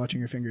intently watching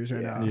your fingers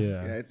right yeah. now.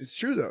 Yeah. It's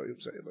true though. I'm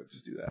saying like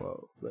just do that.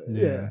 But,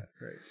 Yeah.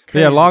 Right. But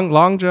yeah,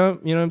 long jump.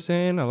 You know what I'm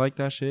saying? I like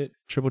that shit.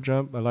 Triple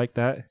jump. I like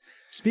that.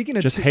 Speaking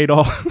of Just hate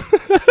all.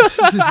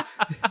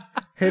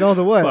 hate all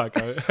the what?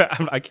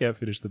 Fuck, I can't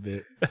finish the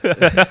bit.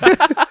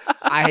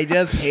 I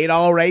just hate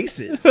all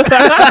races.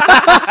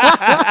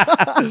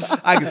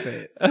 I can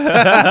say it.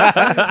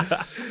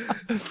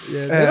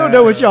 Yeah, they don't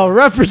know what y'all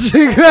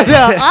referencing right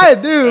now. I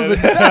do,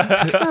 but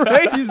that's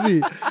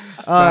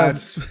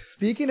crazy.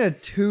 Speaking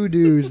of 2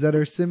 dudes that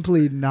are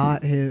simply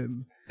not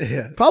him,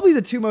 Yeah. probably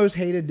the 2 most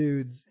hated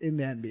dudes in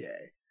the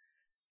NBA,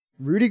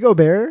 Rudy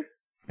Gobert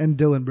and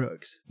Dylan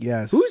Brooks.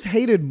 Yes. Who's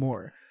hated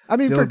more? I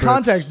mean, for Dylan Brooks.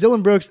 context,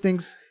 Dylan Brooks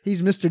thinks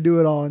he's Mr.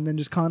 Do-It-All and then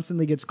just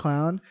constantly gets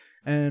clowned.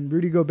 And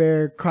Rudy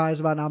Gobert cries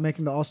about not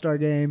making the All-Star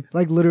game,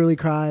 like literally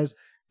cries.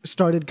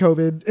 Started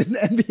COVID in the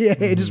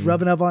NBA, just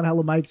rubbing up on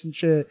hella mics and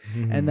shit.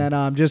 And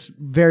then just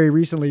very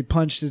recently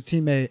punched his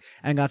teammate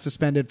and got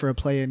suspended for a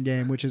play-in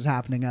game, which is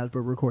happening as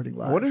we're recording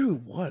live. I wonder who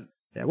won.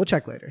 Yeah, we'll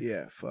check later.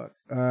 Yeah. Fuck.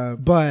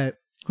 But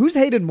who's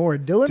hated more,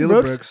 Dylan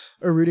Brooks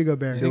or Rudy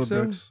Gobert? Dylan so?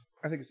 Brooks.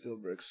 I think it's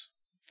Dylan Brooks.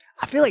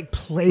 I feel like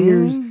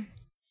players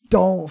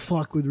don't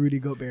fuck with Rudy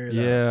Gobert.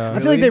 Though. Yeah. I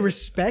feel like they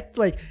respect,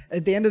 like,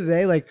 at the end of the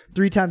day, like,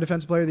 3-time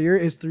Defensive Player of the Year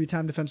is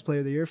 3-time Defensive Player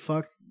of the Year.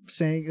 Fuck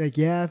saying, like,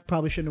 yeah,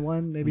 probably shouldn't have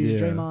won. Maybe Yeah.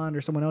 Draymond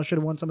or someone else should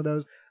have won some of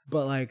those.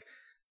 But, like,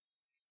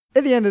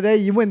 at the end of the day,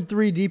 you win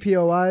 3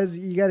 DPOIs,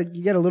 you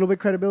get a little bit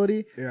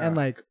credibility. Yeah. And,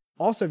 like,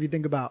 also, if you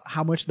think about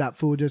how much that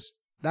fool just,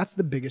 that's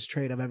the biggest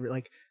trade I've ever,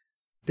 like,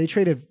 they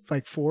traded,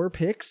 like, 4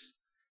 picks,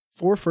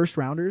 4 first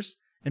rounders,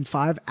 and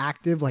 5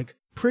 active, like,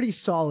 pretty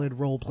solid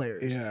role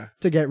players Yeah.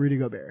 to get Rudy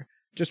Gobert,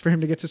 just for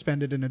him to get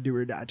suspended in a do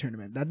or die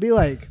tournament. That'd be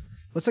like,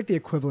 what's like the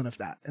equivalent of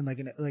that in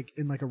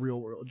like a real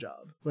world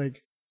job?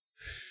 Like,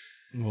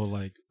 Well,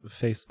 like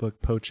Facebook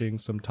poaching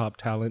some top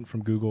talent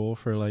from Google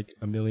for like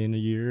 $1 million a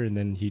year, and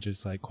then he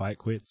just like quiet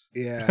quits.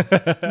 Yeah.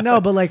 no,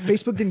 but like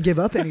Facebook didn't give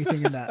up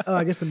anything in that. Oh,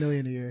 I guess the $1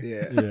 million a year.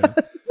 Yeah. Yeah.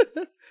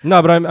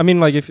 No, but I mean,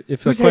 like, if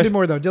Who's the hated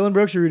more though, Dylan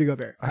Brooks or Rudy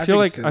Gobert? I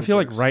feel think like it's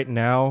Dylan Brooks. right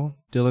now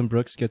Dylan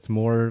Brooks gets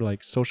more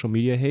like social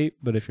media hate.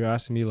 But if you're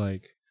asking me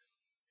like,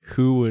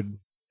 who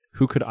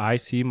could I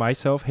see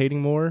myself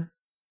hating more?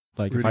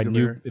 Like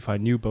Rudy if I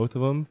knew both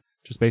of them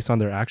just based on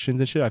their actions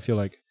and shit, I feel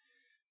like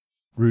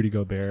Rudy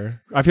Gobert.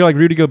 I feel like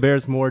Rudy Gobert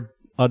is more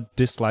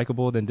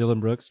dislikable than Dylan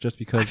Brooks just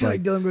because I feel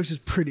like Dylan Brooks is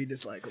pretty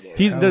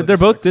dislikable. they're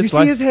both You see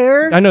dislikable. his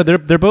hair? I know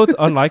they're both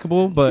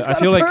unlikable, but I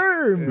feel like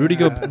perm.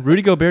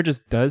 Rudy Gobert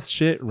just does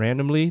shit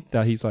randomly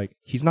that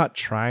he's not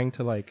trying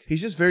to like.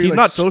 He's just very He's like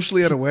not-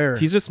 socially unaware.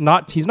 He's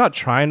not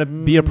trying to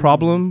be a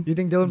problem. You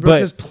think Dylan Brooks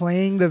But- is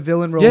playing the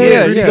villain role?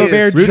 Yeah, Rudy yeah,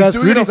 Gobert Rudy's just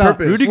doing it on sucks.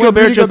 purpose. Rudy When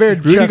Gobert just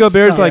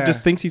sucks.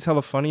 just thinks he's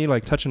hella funny,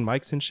 like touching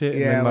mics and shit.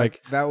 yeah, and then,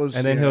 like that was.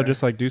 and then he'll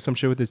just like do some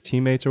shit with his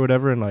teammates or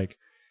whatever, and like.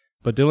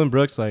 But Dylan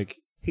Brooks, like,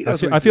 He I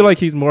knows feel, what I he's feel doing. like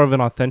he's more of an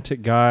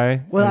authentic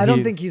guy. Well, and I don't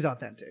he- think he's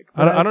authentic.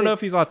 I don't know think-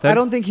 if he's authentic. I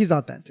don't think he's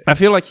authentic. I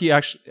feel like he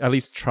actually at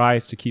least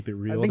tries to keep it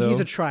real. I think though.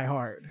 he's a try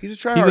hard. He's a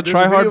tryhard. He's a There's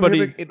tryhard, video of but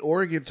him he- in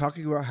Oregon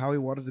talking about how he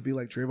wanted to be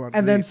like Draymond.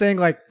 And then Green. saying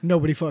like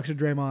nobody fucks with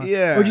Draymond.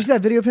 Yeah. Would you see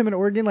that video of him in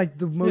Oregon? Like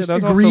the most that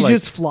was also,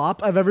 egregious like-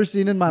 flop I've ever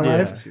seen in my Yeah.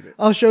 life. Seen it.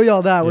 I'll show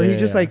y'all that where he Yeah,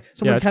 just yeah. like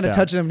someone Yeah, it's kind of bad.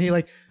 touches him and he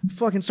like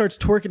fucking starts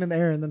twerking in the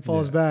air and then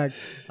falls back.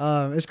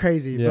 It's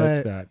crazy. Yeah, but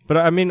it's bad. But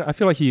I mean, I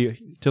feel like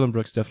Dylan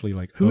Brooks definitely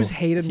like. who's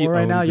hated he more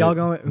right now? owns Y'all it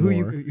going? Who more.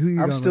 you? I'm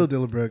going still with?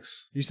 Dylan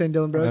Brooks. You saying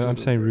Dylan Brooks? I'm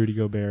saying Rudy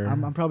Gobert.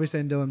 I'm probably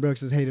saying Dylan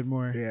Brooks is hated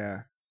more.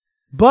 Yeah.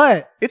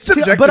 But It's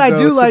subjective, But I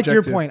though. do It's like your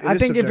subjective. point. It I is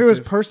think if it was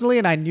subjective. personally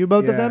and I knew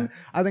both of Yeah. them,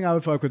 I think I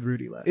would fuck with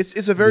Rudy less.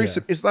 It's a very. Yeah.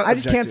 It's not. I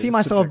just can't objective, see it's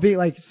myself subjective. being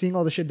like seeing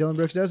all the shit Dylan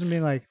Brooks does and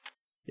being like,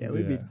 yeah,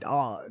 we'd be Yeah.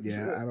 dogs.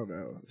 Yeah, I don't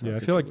know. Yeah, I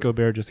feel like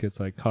Gobert just gets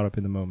like caught up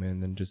in the moment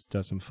and then just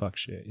does some fuck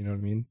shit. You know what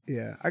I mean?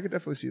 Yeah, I could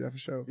definitely see that for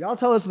sure. Y'all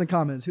tell us in the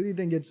comments who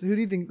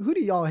do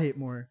y'all hate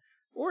more,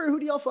 or who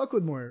do y'all fuck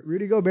with more,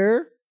 Rudy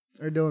Gobert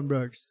or Dylan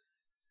Brooks?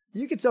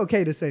 It's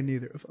okay to say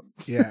neither of them.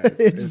 Yeah,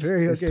 it's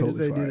very it's okay totally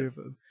to say fine. neither of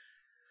them.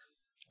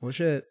 Well,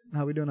 shit.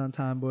 How we doing on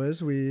time,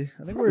 boys? I think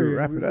Probably we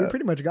wrap it we up.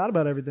 pretty much got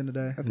about everything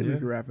today. I think we Yeah.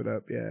 can wrap it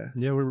up. Yeah.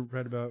 Yeah, we're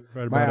right about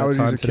My our allergies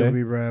time are today. killing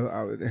me,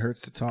 bro. It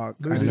hurts to talk.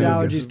 I Boozy's know.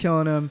 allergies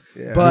killing him.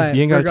 Yeah. But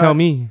You ain't gotta tell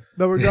me.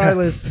 But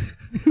regardless,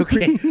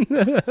 Okay.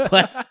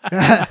 What?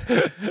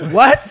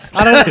 What?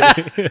 I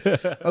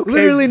don't. Okay,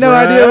 Literally no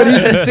bruh. idea what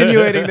he's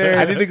insinuating there.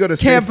 I need to go to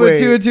Can't Safeway put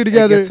two and two and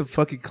together. get some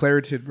fucking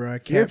Claritin, bro. I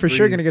can't. You're for sure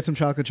breathe. gonna get some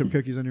chocolate chip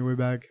cookies on your way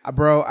back.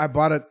 Bro, I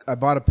bought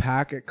a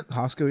pack at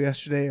Costco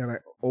yesterday, and I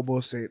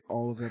almost ate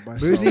all of them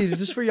myself. Boozy,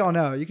 just for y'all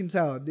know, you can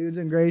tell dude's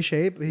in great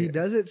shape. He Yeah.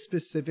 does it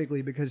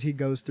specifically because he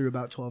goes through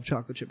about 12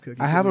 chocolate chip cookies.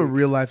 I have a week.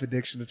 real life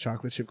addiction to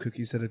chocolate chip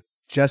cookies that have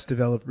just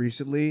developed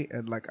recently,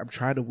 and like I'm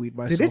trying to weed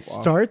myself Did it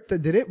off. start?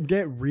 Did it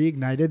get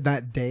reignited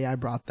that day I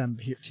brought them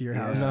here to your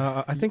house?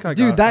 No, I think I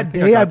Dude, got, that I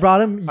think day I got-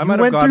 brought him, you I might have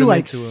went got through him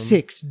like into 'em.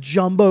 6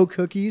 jumbo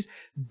cookies,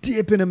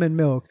 dipping them in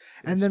milk,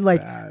 and It's then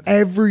like bad.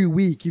 every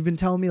week you've been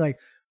telling me like,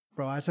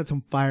 bro, I just had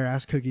some fire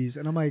ass cookies,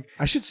 and I'm like,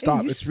 I should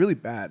stop. you It's s- really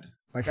bad.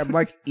 Like I'm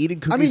like eating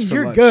cookies. I mean, for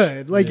you're lunch.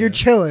 good, like you're Yeah.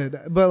 chilling,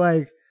 but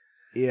like,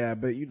 Yeah,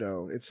 but you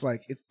know, it's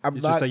like I'm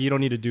It's not. just like you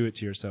don't need to do it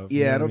to yourself.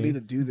 you yeah, know I what don't mean?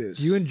 need to do this.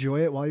 do you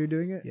enjoy it while you're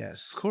doing it?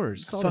 Yes, Of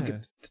course. It's Call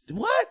fucking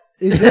what?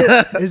 Is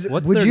it? Is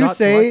What's would there you not to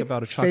say like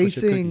about a chocolate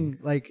chip facing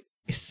like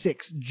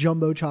 6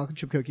 jumbo chocolate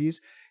chip cookies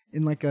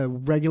in like a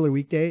regular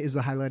weekday is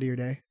the highlight of your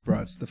day? Bro,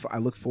 it's I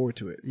look forward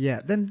to it.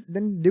 Yeah, then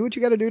do what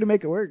you got to do to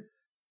make it work.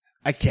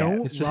 I can't.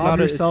 Don't It's just rob not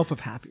a- yourself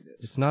of happiness.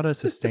 It's not a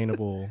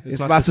sustainable. It's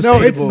not not sustainable.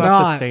 No, it's sustainable.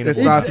 not. sustainable. It's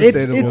not It's,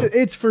 sustainable.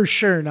 it's for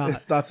sure not.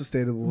 It's not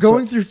sustainable.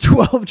 Going So, through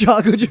 12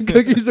 chocolate chip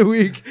cookies a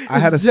week. I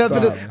had is to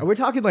definite- stop. And we're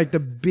talking like the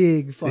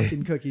big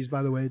fucking cookies,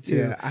 by the way, too.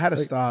 yeah, I had to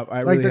Like- stop.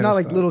 I like really they're had not to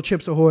like stop. little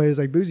Chips Ahoy's.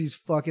 Like Boozy's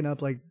fucking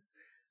up like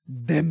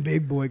them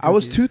big boy cookies. I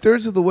was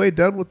 2/3 of the way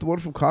done with the one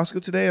from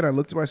Costco today, and I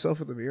looked at myself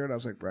in the mirror and I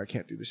was like, bro, I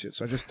can't do this shit.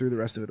 So I just threw the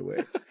rest of it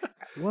away.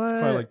 What?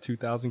 Probably like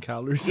 2,000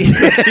 calories. You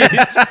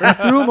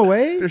threw them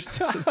away There's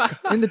still,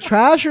 in the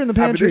trash or in the I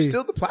mean, pantry? there's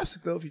still the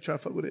plastic though if you try to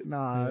fuck with it.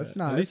 Nah, it's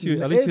not. At least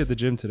It's- you at the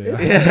gym today.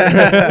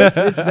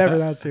 it's never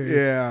that serious.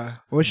 Yeah.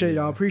 Well, shit,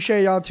 y'all.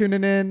 Appreciate y'all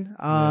tuning in.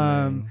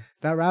 man.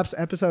 That wraps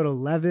episode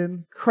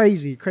 11.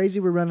 Crazy.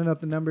 We're running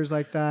up the numbers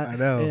like that. I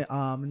know.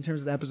 In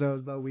terms of the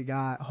episodes, but we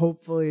got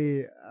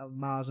hopefully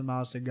miles and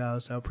miles to go.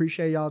 So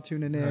appreciate y'all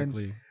tuning in.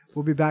 Exactly.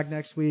 We'll be back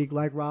next week.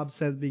 Like Rob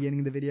said at the beginning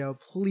of the video,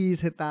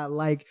 please hit that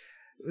like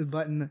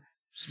button.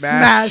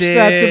 Smash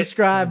that it.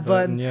 subscribe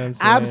button. You know what I'm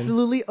saying?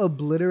 Absolutely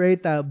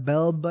obliterate that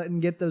bell button.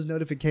 Get those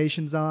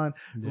notifications on.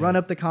 Yeah. Run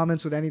up the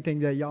comments with anything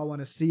that y'all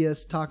want to see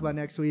us talk about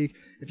next week.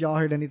 If y'all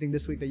heard anything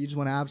this week that you just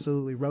want to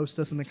absolutely roast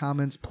us in the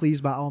comments,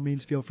 please by all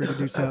means feel free to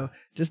do so.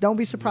 Just don't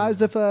be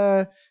surprised if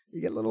you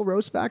get a little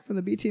roast back from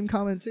the B team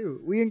comment too.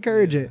 We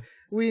encourage it.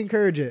 We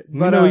encourage it. But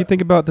But know what you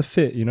think about the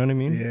fit. You know what I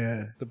mean?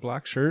 Yeah. The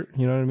black shirt.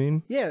 You know what I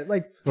mean? yeah,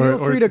 like Or-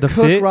 feel free to the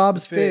cook fit.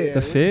 Rob's fit.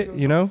 The fit,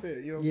 you know? You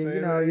know what I'm Yeah,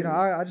 saying? you know,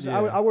 I just Yeah.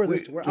 I wore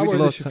this. We- I we Just wore a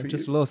little, this. this for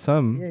just you. a little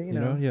something. Yeah, you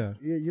know? Yeah.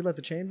 You let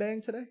the chain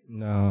bang today?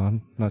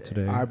 No, not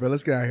today. All right, bro,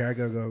 let's get out of here. I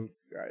gotta go.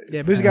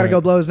 Yeah, Boozy got to go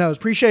blow his nose.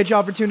 Appreciate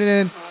y'all for tuning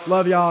in.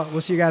 Love y'all.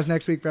 We'll see you guys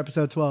next week for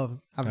episode 12.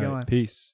 Have a All good right, one. peace.